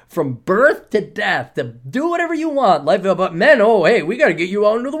you from birth to death to do whatever you want. Life about men, hey, we got to get you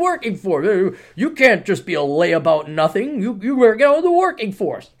out into the working force. You can't just be a layabout nothing. You better get out of the working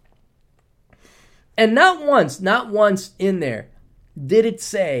force. And not once in there did it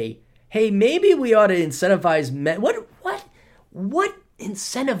say, hey, maybe we ought to incentivize men. What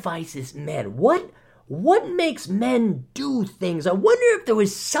incentivizes men? What makes men do things? I wonder if there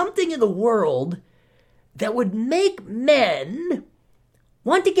was something in the world that would make men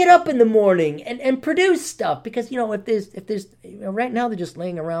want to get up in the morning and produce stuff. Because, if there's right now they're just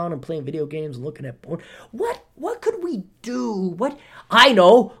laying around and playing video games and looking at porn. What could we do? I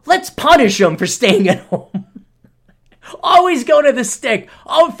know, let's punish them for staying at home. Always go to the stick.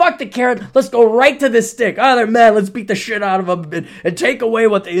 Oh, fuck the carrot. Let's go right to the stick. Oh, they're mad. Let's beat the shit out of them and take away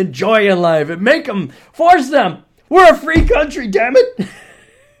what they enjoy in life and make them, force them. We're a free country, damn it.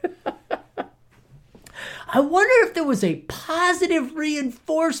 I wonder if there was a positive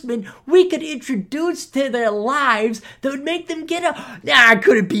reinforcement we could introduce to their lives that would make them get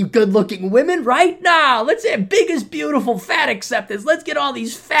could it be good-looking women, right? Let's have biggest, beautiful, fat acceptance. Let's get all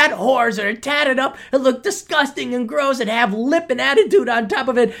these fat whores that are tatted up and look disgusting and gross and have lip and attitude on top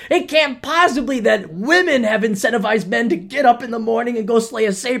of it. It can't possibly that women have incentivized men to get up in the morning and go slay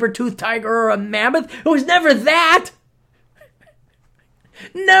a saber-toothed tiger or a mammoth. It was never that.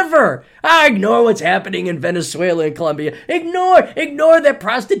 Never. Ignore what's happening in Venezuela and Colombia. Ignore that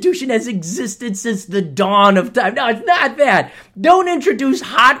prostitution has existed since the dawn of time. No, it's not that. Don't introduce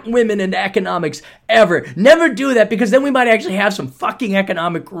hot women into economics ever. Never do that, because then we might actually have some fucking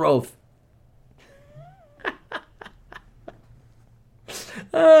economic growth.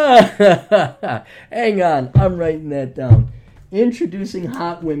 Hang on. I'm writing that down. Introducing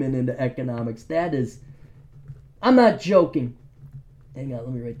hot women into economics. That is... I'm not joking. Hang on, let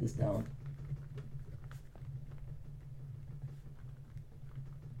me write this down.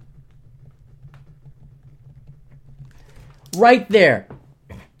 Right there.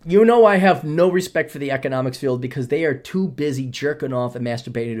 I have no respect for the economics field because they are too busy jerking off and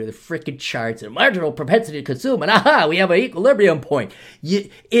masturbating to the frickin' charts and marginal propensity to consume. And we have an equilibrium point.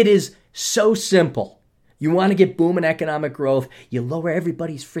 It is so simple. You want to get booming economic growth, you lower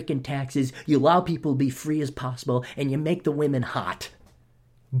everybody's frickin' taxes, you allow people to be free as possible, and you make the women hot.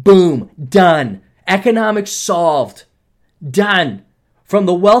 Boom. Done. Economics solved. Done. From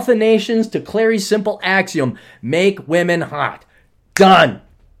the wealth of nations to Clary's simple axiom, make women hot. Done.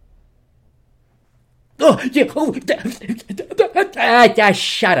 Shut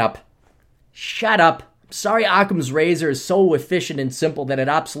up. Shut up. Sorry, Occam's razor is so efficient and simple that it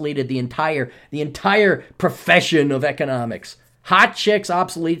obsoleted the entire profession of economics. Hot chicks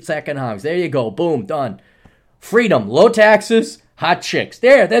obsoletes economics. There you go. Boom, done. Freedom, low taxes, hot chicks.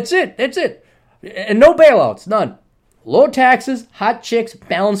 There, that's it. And no bailouts, none. Low taxes, hot chicks,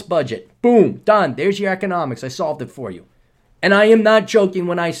 balanced budget. Boom, done. There's your economics. I solved it for you. And I am not joking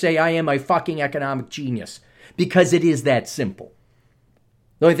when I say I am a fucking economic genius, because it is that simple.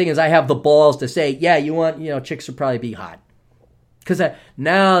 The only thing is I have the balls to say, yeah, you want, chicks should probably be hot. Because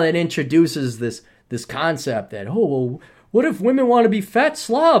now that introduces this concept that, what if women want to be fat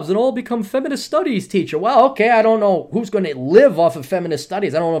slobs and all become feminist studies teacher? Well, okay, I don't know who's going to live off of feminist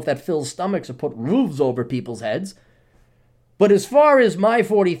studies. I don't know if that fills stomachs or put roofs over people's heads. But as far as my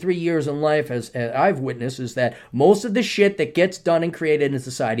 43 years in life, as I've witnessed, is that most of the shit that gets done and created in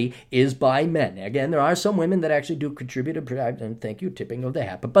society is by men. Again, there are some women that actually do contribute, and thank you, tipping of the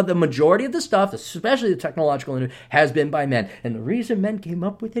hat. But the majority of the stuff, especially the technological industry, has been by men. And the reason men came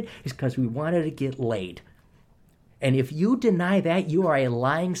up with it is because we wanted to get laid. And if you deny that, you are a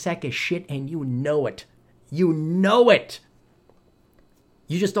lying sack of shit, and you know it. You know it.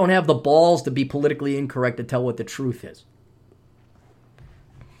 You just don't have the balls to be politically incorrect to tell what the truth is.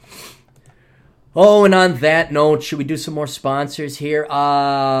 Oh, and on that note, should we do some more sponsors here?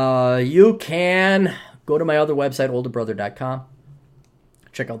 You can go to my other website, olderbrother.com.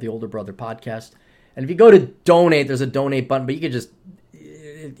 Check out the Older Brother podcast. And if you go to donate, there's a donate button, but you can just,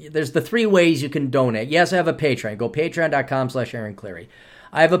 there's the 3 ways you can donate. Yes, I have a Patreon. Go patreon.com/Aaron Clary.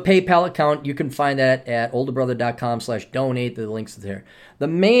 I have a PayPal account. You can find that at olderbrother.com/donate. The link's there. The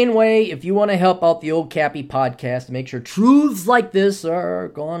main way, if you want to help out the old Cappy podcast, make sure truths like this are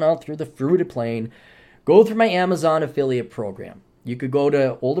going out through the fruited plain, go through my Amazon affiliate program. You could go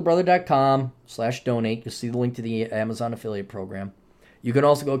to olderbrother.com/donate. You'll see the link to the Amazon affiliate program. You can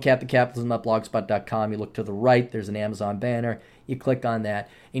also go captaincapitalism.blogspot.com. You look to the right. There's an Amazon banner. You click on that.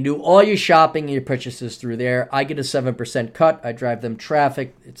 You do all your shopping and your purchases through there. I get a 7% cut. I drive them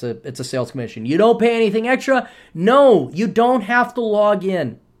traffic. It's a sales commission. You don't pay anything extra? No, you don't have to log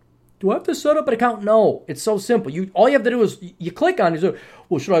in. Do I have to set up an account? No, it's so simple. All you have to do is you click on it.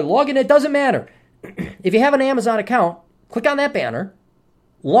 Well, should I log in? It doesn't matter. If you have an Amazon account, click on that banner,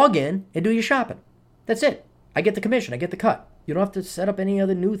 log in, and do your shopping. That's it. I get the commission. I get the cut. You don't have to set up any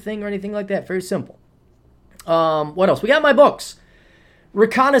other new thing or anything like that. Very simple. What else? We got my books.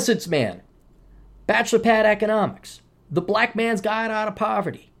 Reconnaissance Man. Bachelor Pad Economics. The Black Man's Guide Out of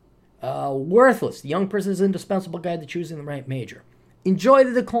Poverty. Worthless. The Young Person's Indispensable Guide to Choosing the Right Major. Enjoy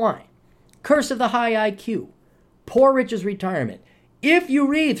the Decline. Curse of the High IQ. Poor Rich's Retirement. If you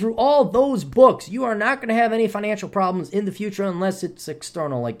read through all those books, you are not going to have any financial problems in the future unless it's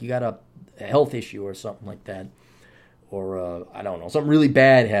external, like you got a health issue or something like that. Or, I don't know, something really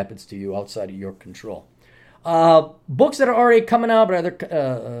bad happens to you outside of your control. Books that are already coming out,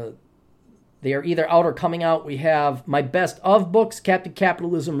 but they are either out or coming out. We have my best of books, Captain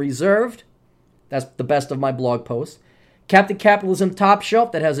Capitalism Reserved. That's the best of my blog posts. Captain Capitalism Top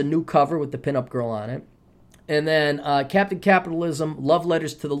Shelf, that has a new cover with the pinup girl on it. And then Captain Capitalism Love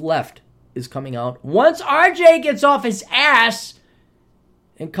Letters to the Left is coming out. Once RJ gets off his ass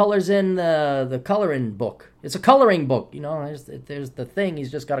and colors in the coloring book. It's a coloring book, there's the thing,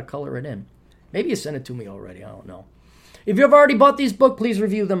 he's just got to color it in. Maybe you sent it to me already, I don't know. If you've already bought these books, please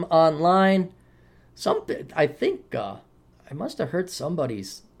review them online. I think I must have hurt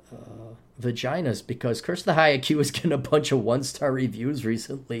somebody's vaginas, because Curse the High IQ is getting a bunch of 1-star reviews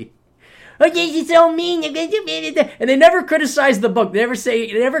recently. Okay, you're so mean. And they never criticize the book. They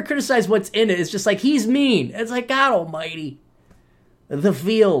never criticize what's in it. It's just like, he's mean. It's like, God almighty. The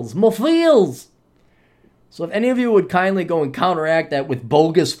feels. More feels. So if any of you would kindly go and counteract that with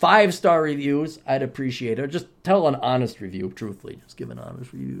bogus 5-star reviews, I'd appreciate it. Or just tell an honest review, truthfully. Just give an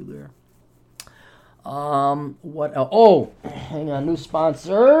honest review there. What else? Oh, hang on. New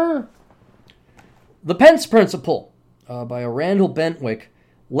sponsor. The Pence Principle by Randall Bentwick.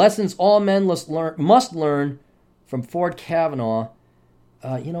 Lessons all men must learn from Ford Kavanaugh.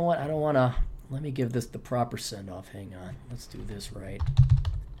 You know what? I don't want to... Let me give this the proper send-off. Hang on. Let's do this right.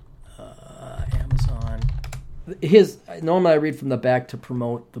 Amazon. Normally I read from the back to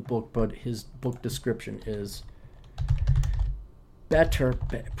promote the book, but his book description is Better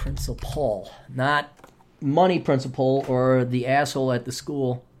Principle, not Money Principle or the asshole at the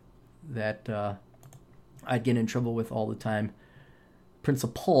school that I'd get in trouble with all the time.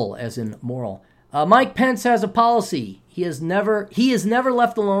 Principle, as in moral. Mike Pence has a policy. He is never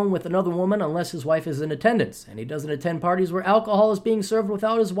left alone with another woman unless his wife is in attendance, and he doesn't attend parties where alcohol is being served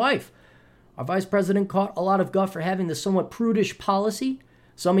without his wife. Our vice president caught a lot of guff for having this somewhat prudish policy,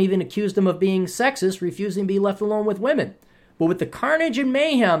 Some even accused him of being sexist, refusing to be left alone with women. But with the carnage and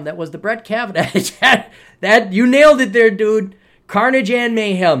mayhem that was the Brett Kavanaugh, that you nailed it there, dude. Carnage and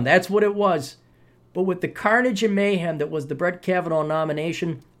mayhem, that's what it was. But with the carnage and mayhem that was the Brett Kavanaugh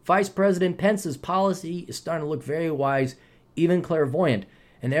nomination, Vice President Pence's policy is starting to look very wise, even clairvoyant.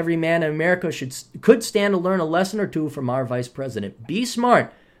 And every man in America could stand to learn a lesson or two from our Vice President. Be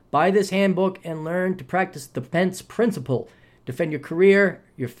smart. Buy this handbook and learn to practice the Pence principle. Defend your career,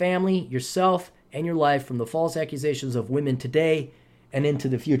 your family, yourself, and your life from the false accusations of women today and into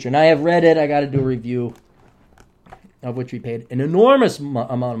the future. And I have read it. I got to do a review, of which we paid an enormous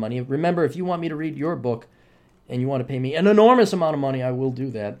amount of money. Remember, if you want me to read your book and you want to pay me an enormous amount of money, I will do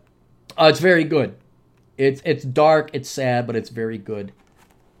that. It's very good. It's dark, it's sad, but it's very good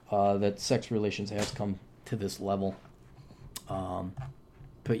that sex relations has come to this level.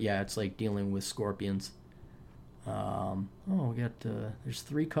 But yeah, it's like dealing with scorpions. We got there's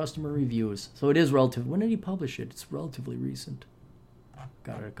 3 customer reviews, so it is relative. When did he publish it? It's relatively recent.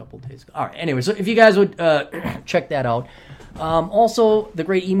 Got it a couple days ago. All right. Anyway, so if you guys would check that out. Also, the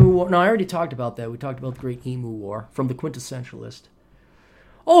Great Emu War. No, I already talked about that. We talked about the Great Emu War from the Quintessentialist.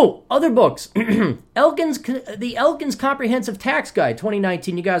 Oh, other books. The Elkins Comprehensive Tax Guide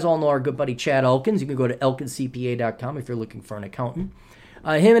 2019. You guys all know our good buddy Chad Elkins. You can go to elkinscpa.com if you're looking for an accountant.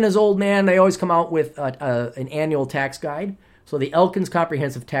 Him and his old man, they always come out with an annual tax guide. So the Elkins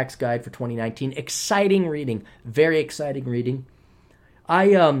Comprehensive Tax Guide for 2019. Exciting reading. Very exciting reading. I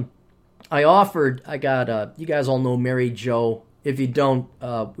got, you guys all know Mary Jo. If you don't,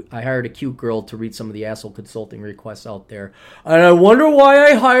 I hired a cute girl to read some of the Asshole Consulting requests out there. And I wonder why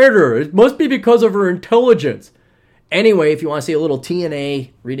I hired her. It must be because of her intelligence. Anyway, if you want to see a little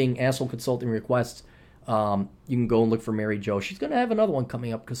TNA reading Asshole Consulting requests, you can go and look for Mary Jo. She's going to have another one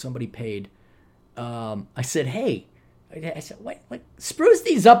coming up because somebody paid. I said, hey, wait, spruce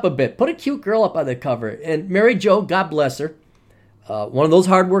these up a bit. Put a cute girl up on the cover. And Mary Jo, God bless her. One of those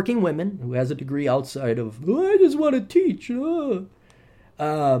hardworking women who has a degree outside of, I just want to teach. She said,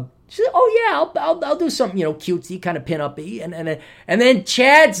 oh yeah, I'll do something, cutesy, kind of pin-up-y. And then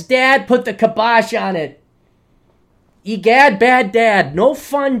Chad's dad put the kibosh on it. Egad, bad dad. No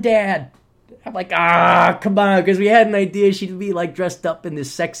fun dad. I'm like, come on, because we had an idea she'd be like dressed up in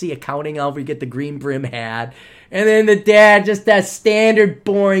this sexy accounting outfit, get the green brim hat. And then the dad, just that standard,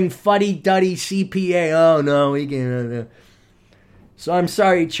 boring, fuddy-duddy CPA. Oh, no, we can't. So I'm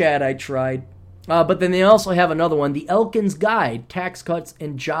sorry, Chad, I tried. But then they also have another one, the Elkins Guide, Tax Cuts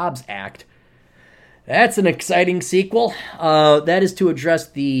and Jobs Act. That's an exciting sequel. That is to address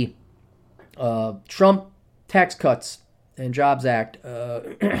the Trump Tax Cuts and Jobs Act,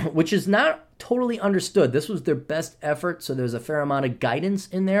 which is not totally understood. This was their best effort, so there's a fair amount of guidance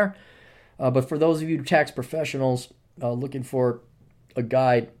in there. But for those of you tax professionals looking for a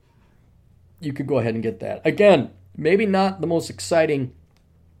guide, you could go ahead and get that. Again, maybe not the most exciting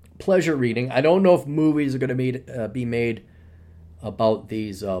pleasure reading. I don't know if movies are going to be made about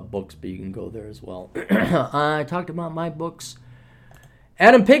these books, but you can go there as well. I talked about my books.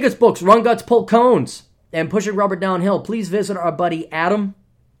 Adam Piggott's books, Run Guts, Pull Cones, and Pushing Rubber Downhill. Please visit our buddy Adam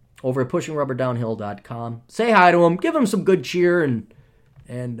over at pushingrubberdownhill.com. Say hi to him. Give him some good cheer and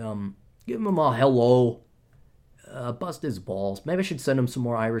give him a hello. Bust his balls. Maybe I should send him some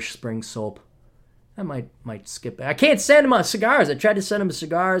more Irish Spring soap. I might skip it. I can't send him cigars. I tried to send him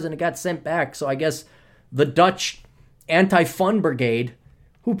cigars and it got sent back. So I guess the Dutch Anti-Fun Brigade,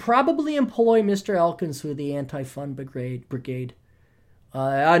 who probably employ Mr. Elkins through the Anti-Fun Brigade.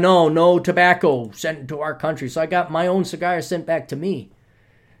 I know, no tobacco sent to our country. So I got my own cigars sent back to me,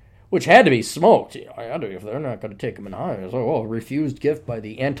 which had to be smoked. I had to, if they're not going to take them in Holland. So, refused gift by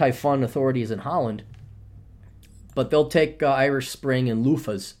the Anti-Fun authorities in Holland. But they'll take Irish Spring and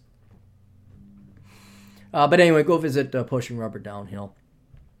loofahs. But anyway, go visit Pushing Rubber Downhill.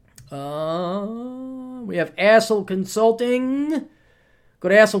 We have Asshole Consulting. Go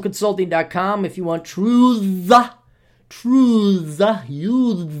to assholeconsulting.com if you want truth.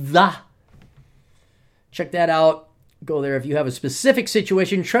 Check that out. Go there if you have a specific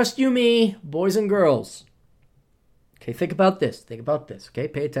situation. Trust you me, boys and girls. Okay, think about this. Okay,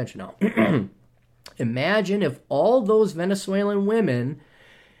 pay attention now. Imagine if all those Venezuelan women,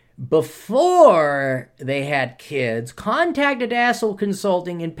 before they had kids, contacted Asshole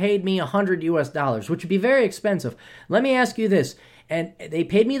Consulting and paid me $100, which would be very expensive. Let me ask you this. And they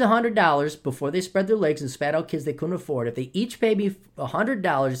paid me the $100 before they spread their legs and spat out kids they couldn't afford. If they each paid me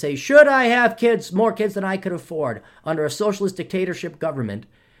 $100, say, should I have kids, more kids than I could afford under a socialist dictatorship government?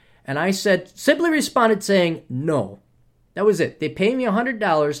 And I simply responded saying, no. That was it. They paid me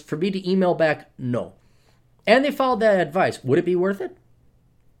 $100 for me to email back, no. And they followed that advice. Would it be worth it?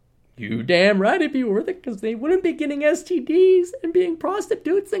 You damn right it'd be worth it, because they wouldn't be getting STDs and being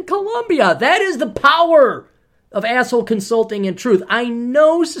prostitutes in Colombia. That is the power of asshole consulting and truth. I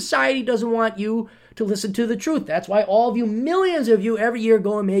know society doesn't want you to listen to the truth. That's why all of you, millions of you, every year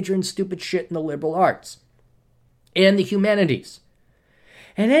go and major in stupid shit in the liberal arts and the humanities.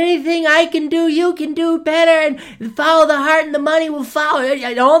 And anything I can do, you can do better, and follow the heart and the money will follow.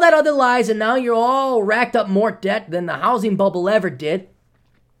 And all that other lies, and now you're all racked up more debt than the housing bubble ever did.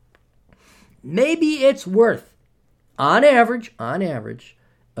 Maybe it's worth, on average,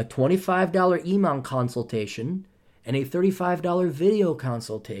 a $25 email consultation and a $35 video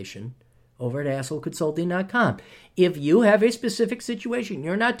consultation over at assholeconsulting.com. If you have a specific situation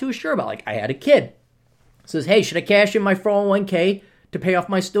you're not too sure about, like I had a kid, says, hey, should I cash in my 401k to pay off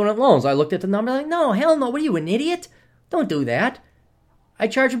my student loans? I looked at the number, like, no, hell no, what are you, an idiot? Don't do that. I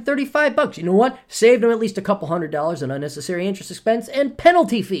charge him $35. You know what? Saved him at least a couple $100 in unnecessary interest expense and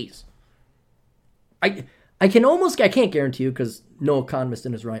penalty fees. I can't guarantee you, because no economist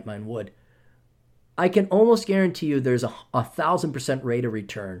in his right mind would. I can almost guarantee you there's a 1,000% rate of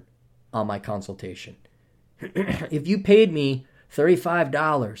return on my consultation. If you paid me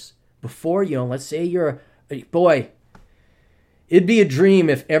 $35 before, let's say you're boy, it'd be a dream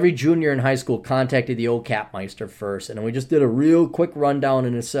if every junior in high school contacted the old Capmeister first, and we just did a real quick rundown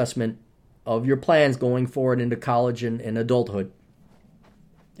and assessment of your plans going forward into college and adulthood.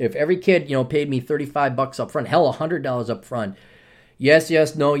 If every kid, paid me $35 up front, hell, $100 up front, yes,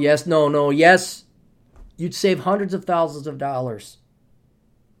 no, yes, you'd save hundreds of thousands of dollars.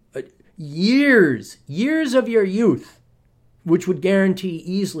 Years of your youth, which would guarantee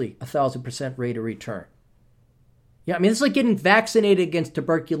easily 1,000% rate of return. Yeah, it's like getting vaccinated against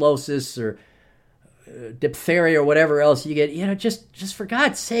tuberculosis or diphtheria or whatever else you get. Just for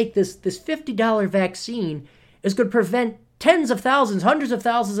God's sake, this $50 vaccine is going to prevent tens of thousands, hundreds of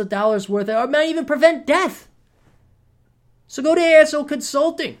thousands of dollars worth, or might even prevent death. So go to ASO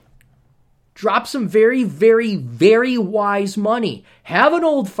Consulting. Drop some very, very, very wise money. Have an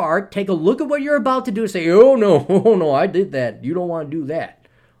old fart. Take a look at what you're about to do. Say, oh no, I did that. You don't want to do that.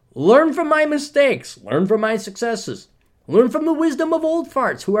 Learn from my mistakes. Learn from my successes. Learn from the wisdom of old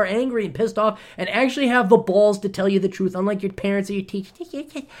farts who are angry and pissed off and actually have the balls to tell you the truth, unlike your parents or your teachers. You do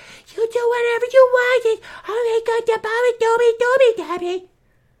whatever you want. Oh my God, Bobby.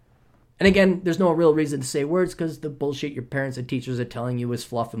 And again, there's no real reason to say words, because the bullshit your parents and teachers are telling you is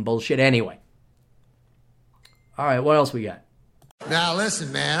fluff and bullshit anyway. All right, what else we got? Now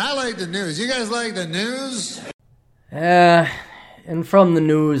listen, man, I like the news. You guys like the news? And from the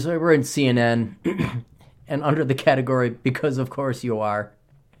news, we're in CNN, and under the category, because of course you are,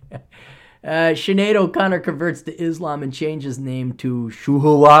 Sinead O'Connor converts to Islam and changes name to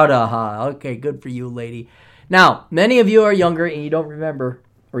Shuhawadaha. Okay, good for you, lady. Now, many of you are younger and you don't remember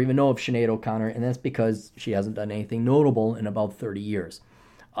or even know of Sinead O'Connor, and that's because she hasn't done anything notable in about 30 years.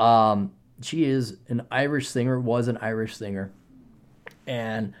 She is an Irish singer, was an Irish singer,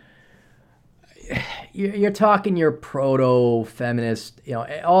 and you're talking your proto-feminist,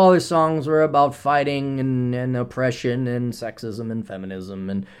 all her songs were about fighting and oppression and sexism and feminism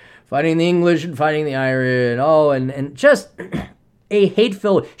and fighting the English and fighting the Irish and just a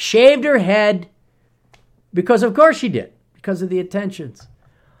hateful, shaved her head because of course she did, because of the attentions.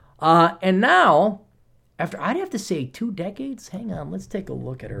 And now, after I'd have to say 2 decades, hang on, let's take a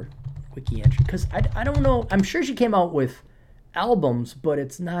look at her wiki entry, because I don't know, I'm sure she came out with albums, but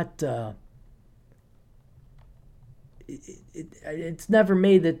it's not... It's never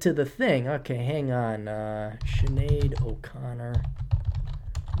made it to the thing. Okay, hang on. Sinead O'Connor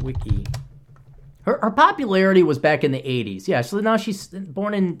wiki. Her popularity was back in the 80s. Yeah, so now she's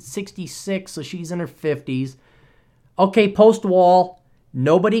born in 66, so she's in her 50s. Okay, post-wall.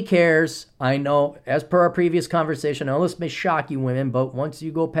 Nobody cares. I know, as per our previous conversation, I know this may shock you women, but once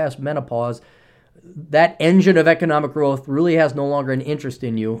you go past menopause, that engine of economic growth really has no longer an interest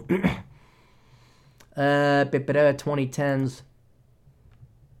in you. 2010s.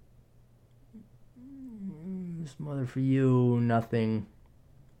 This Mother for You, nothing.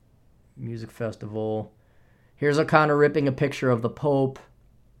 Music festival. Here's O'Connor ripping a picture of the Pope,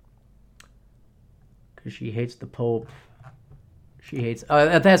 because she hates the Pope. She hates...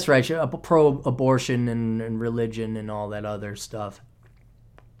 that's right. She's pro-abortion and religion and all that other stuff.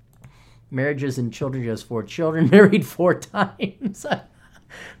 Marriages and children. She has 4 children. Married 4 times.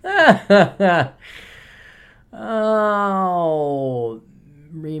 Oh,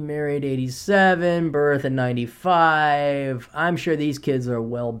 remarried 87, birth in 95. I'm sure these kids are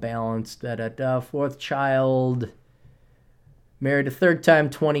well balanced. 4th child, Married a third time,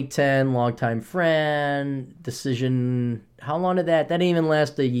 2010, longtime friend. Decision, how long did that? That didn't even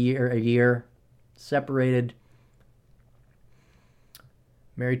last a year. Separated.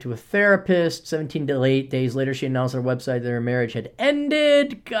 Married to a therapist. 17 days later, she announced on her website that her marriage had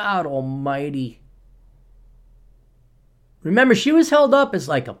ended. God almighty. Remember, she was held up as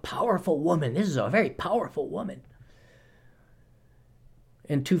like a powerful woman. This is a very powerful woman.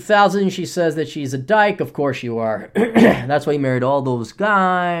 In 2000, she says that she's a dyke. Of course you are. That's why you married all those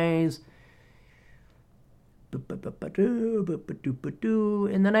guys. In the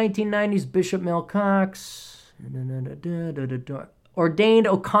 1990s, Bishop Mel Cox ordained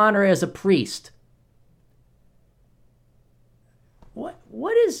O'Connor as a priest.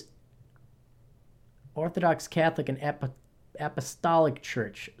 What is Orthodox Catholic and Apostolic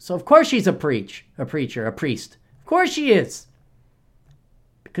Church? So of course she's a priest. Of course she is.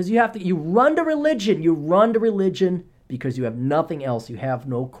 Because you run to religion. You run to religion because you have nothing else. You have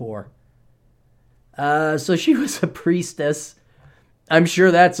no core. So she was a priestess. I'm sure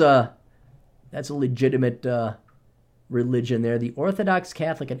that's a legitimate religion there. The Orthodox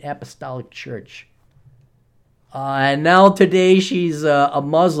Catholic and Apostolic Church. And now today she's a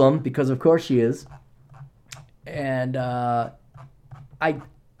Muslim because of course she is. And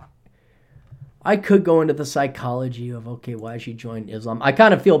I could go into the psychology of, okay, why she joined Islam. I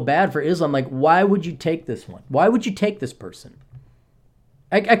kind of feel bad for Islam. Like, why would you take this one? Why would you take this person?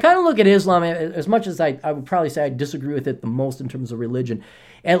 I kind of look at Islam, as much as I would probably say I disagree with it the most in terms of religion.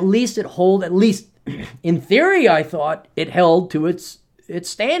 At least in theory, I thought it held to its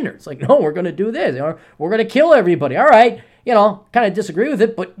standards. Like, no, we're going to do this. We're going to kill everybody. All right, kind of disagree with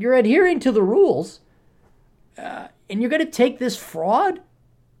it, but you're adhering to the rules. And you're going to take this fraud?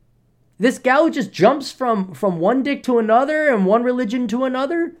 This gal who just jumps from one dick to another and one religion to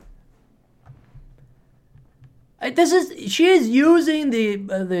another? She is using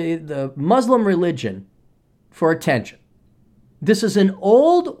the Muslim religion for attention. This is an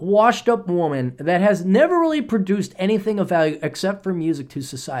old, washed up woman that has never really produced anything of value except for music to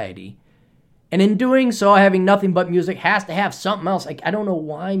society. And in doing so, having nothing but music, has to have something else. Like, I don't know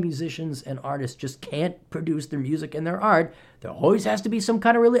why musicians and artists just can't produce their music and their art. There always has to be some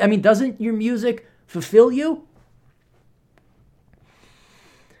kind of religion. I mean, doesn't your music fulfill you?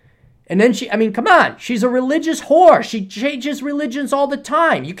 And then come on. She's a religious whore. She changes religions all the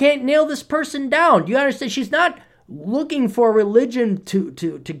time. You can't nail this person down. Do you understand? She's not looking for religion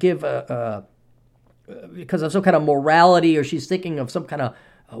to give because of some kind of morality, or she's thinking of some kind of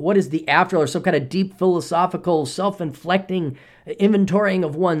what is the afterlife, or some kind of deep philosophical, self-inflecting inventorying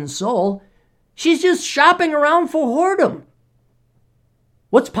of one's soul. She's just shopping around for whoredom.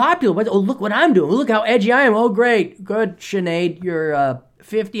 What's popular? Oh, look what I'm doing. Look how edgy I am. Oh, great. Good, Sinead. You're a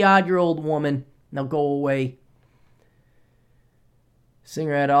 50-odd-year-old woman. Now go away.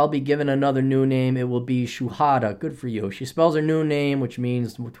 Singer had, I'll be given another new name. It will be Shuhada. Good for you. She spells her new name, which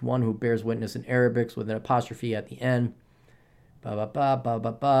means one who bears witness in Arabic with an apostrophe at the end. Last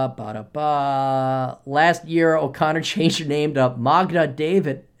year, O'Connor changed her name to Magda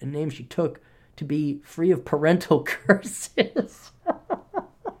David, a name she took to be free of parental curses.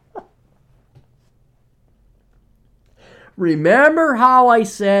 Remember how I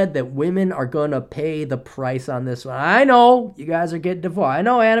said that women are going to pay the price on this one? I know you guys are getting divorced. I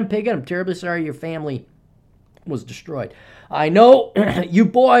know, Adam Piggott, I'm terribly sorry your family was destroyed. I know you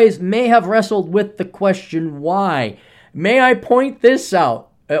boys may have wrestled with the question why. May I point this out?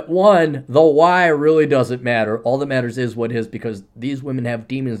 At one, the why really doesn't matter. All that matters is what is, because these women have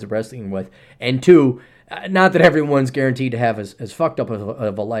demons they're wrestling with. And two, not that everyone's guaranteed to have as fucked up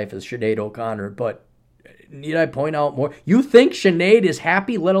of a life as Sinead O'Connor, but need I point out more? You think Sinead is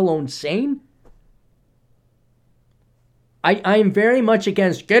happy, let alone sane? I am very much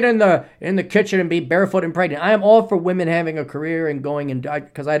against get in the kitchen and be barefoot and pregnant. I am all for women having a career and going and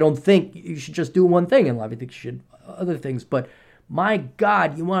because I don't think you should just do one thing in life. I think you should other things. But my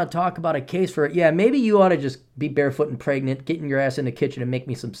God, you want to talk about a case for it? Yeah, maybe you ought to just be barefoot and pregnant, get your ass in the kitchen and make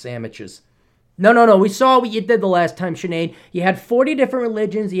me some sandwiches. No. We saw what you did the last time, Sinead. You had 40 different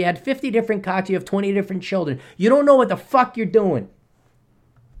religions. You had 50 different cocks. You have 20 different children. You don't know what the fuck you're doing.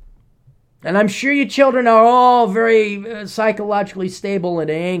 And I'm sure your children are all very psychologically stable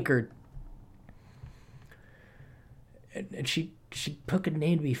and anchored. And she took a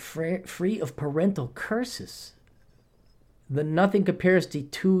name to be free of parental curses. The Nothing Compares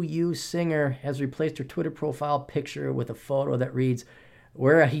to You singer has replaced her Twitter profile picture with a photo that reads,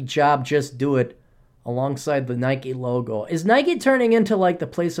 "Wear a hijab, just do it," alongside the Nike logo. Is Nike turning into like the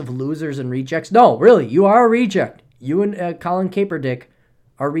place of losers and rejects? No, really, you are a reject. You and Colin Kaepernick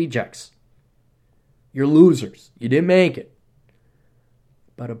are rejects. You're losers. You didn't make it.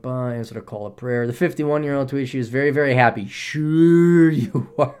 Ba-da-ba, answer the call of prayer. The 51-year-old tweet, she is very, very happy. Sure you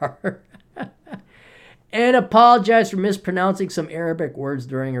are. And apologized for mispronouncing some Arabic words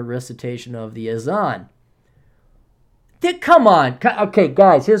during her recitation of the Azan. Come on. Okay,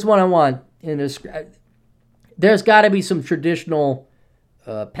 guys, here's what I want. There's got to be some traditional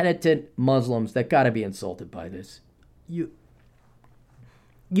penitent Muslims that got to be insulted by this. You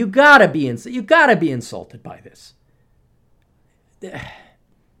got to be insulted by this.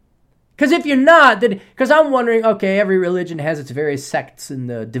 Because if you're not, because I'm wondering, okay, every religion has its various sects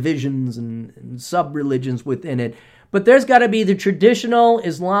and divisions and sub-religions within it, but there's got to be the traditional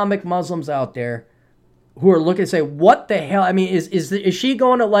Islamic Muslims out there who are looking to say, what the hell? I mean, is she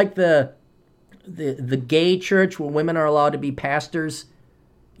going to like the gay church where women are allowed to be pastors?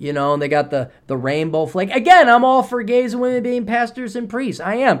 You know, and they got the rainbow flag. Again, I'm all for gays and women being pastors and priests.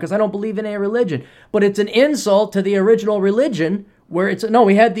 I am, because I don't believe in a religion. But it's an insult to the original religion where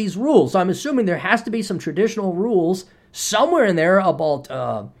we had these rules. So I'm assuming there has to be some traditional rules somewhere in there about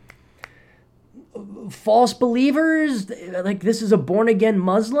false believers. Like, this is a born-again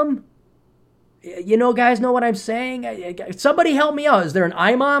Muslim. You know, guys know what I'm saying? Somebody help me out. Is there an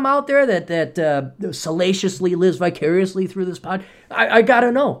imam out there that salaciously lives vicariously through this pod? I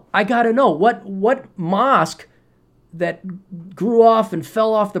gotta know. What mosque that grew off and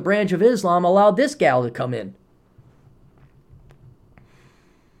fell off the branch of Islam allowed this gal to come in?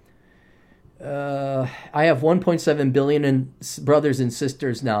 I have 1.7 billion in brothers and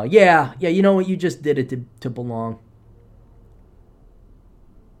sisters now. Yeah, you know what? You just did it to belong.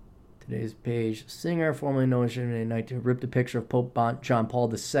 Today's page. Singer, formerly known as Sinead O'Connor, ripped a picture of Pope John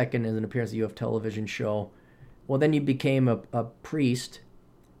Paul II in an appearance at the UF television show. Well, then you became a priest.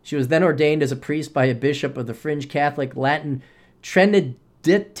 She was then ordained as a priest by a bishop of the fringe Catholic Latin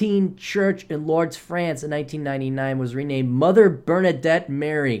Trinidadine Church in Lourdes, France in 1999, was renamed Mother Bernadette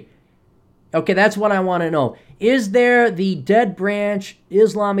Mary. Okay, that's what I want to know. Is there the dead branch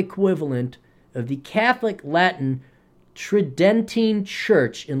Islam equivalent of the Catholic Latin Tridentine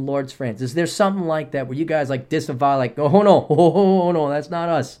Church in Lourdes, France? Is there something like that where you guys like disavow, like, oh no, that's not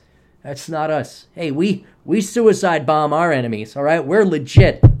us. That's not us. Hey, we suicide bomb our enemies, all right? We're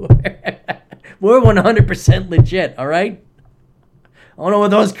legit. We're 100% legit, all right? I don't know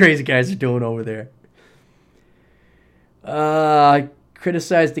what those crazy guys are doing over there.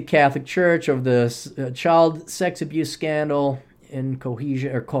 Criticized the Catholic Church over the child sex abuse scandal in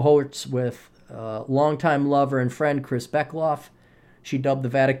cohorts with longtime lover and friend Chris Beckloff. She dubbed the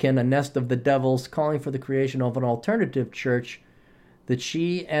Vatican a nest of the devils, calling for the creation of an alternative church that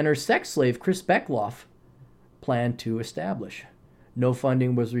she and her sex slave Chris Beckloff planned to establish. No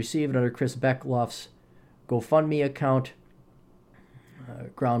funding was received under Chris Beckloff's GoFundMe account.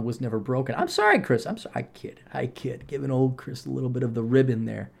 Ground was never broken. I'm sorry, Chris. I'm sorry. I kid. Giving old Chris a little bit of the ribbon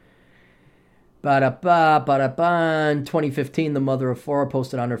there. In 2015, the mother of four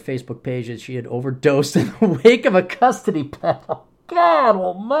posted on her Facebook page that she had overdosed in the wake of a custody battle. God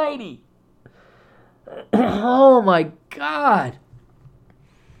almighty. Oh my God.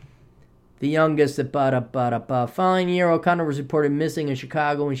 The youngest at following year, O'Connor was reported missing in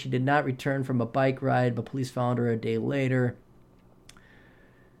Chicago when she did not return from a bike ride, but police found her a day later.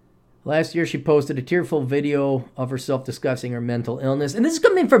 Last year, she posted a tearful video of herself discussing her mental illness. And this is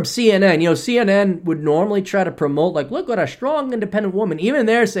coming from CNN. You know, CNN would normally try to promote, like, look what a strong, independent woman. Even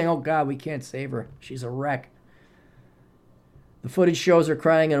they're saying, oh, God, we can't save her. She's a wreck. The footage shows her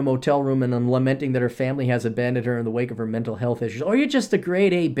crying in a motel room and lamenting that her family has abandoned her in the wake of her mental health issues. Oh, you're just a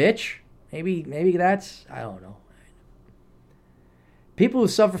grade A bitch? Maybe that's, I don't know. People who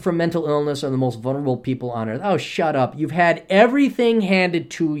suffer from mental illness are the most vulnerable people on earth. Oh, shut up. You've had everything handed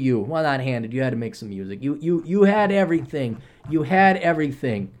to you. Well, not handed. You had to make some music. You had everything. You had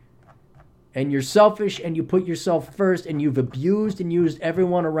everything. And you're selfish and you put yourself first and you've abused and used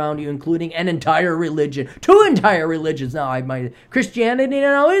everyone around you, including an entire religion. 2 entire religions now. Christianity and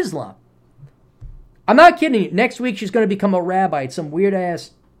now Islam. I'm not kidding you. Next week she's going to become a rabbi at some weird-ass,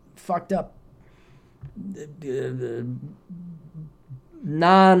 fucked up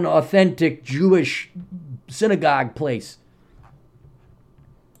non-authentic Jewish synagogue place.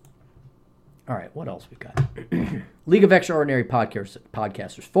 All right, what else we got? League of Extraordinary Podcasters,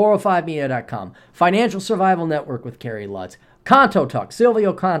 405media.com, Financial Survival Network with Carrie Lutz, Canto Talk,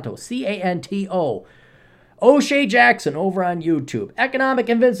 Silvio Canto, Canto, O'Shea Jackson over on YouTube, Economic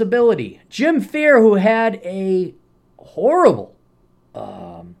Invincibility, Jim Fear, who had a horrible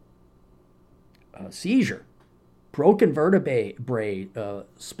seizure, broken vertebrae,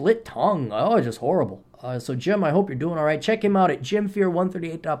 split tongue. Oh, just horrible. So, Jim, I hope you're doing all right. Check him out at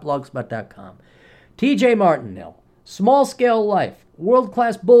jimfear138.blogspot.com. TJ Martinell, Small Scale Life,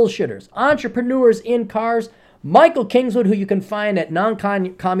 World-Class Bullshitters, Entrepreneurs in Cars, Michael Kingswood, who you can find at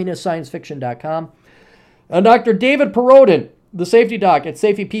noncommunistsciencefiction.com, and Dr. David Perodin, the Safety Doc at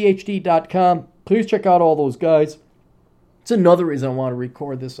safetyphd.com. Please check out all those guys. It's another reason I want to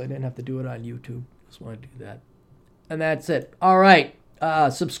record this. I didn't have to do it on YouTube. Just want to do that. And that's it. All right.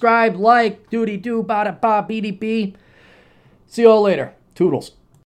 Subscribe, like, doody-doo, ba-da-ba, BDP. See you all later. Toodles.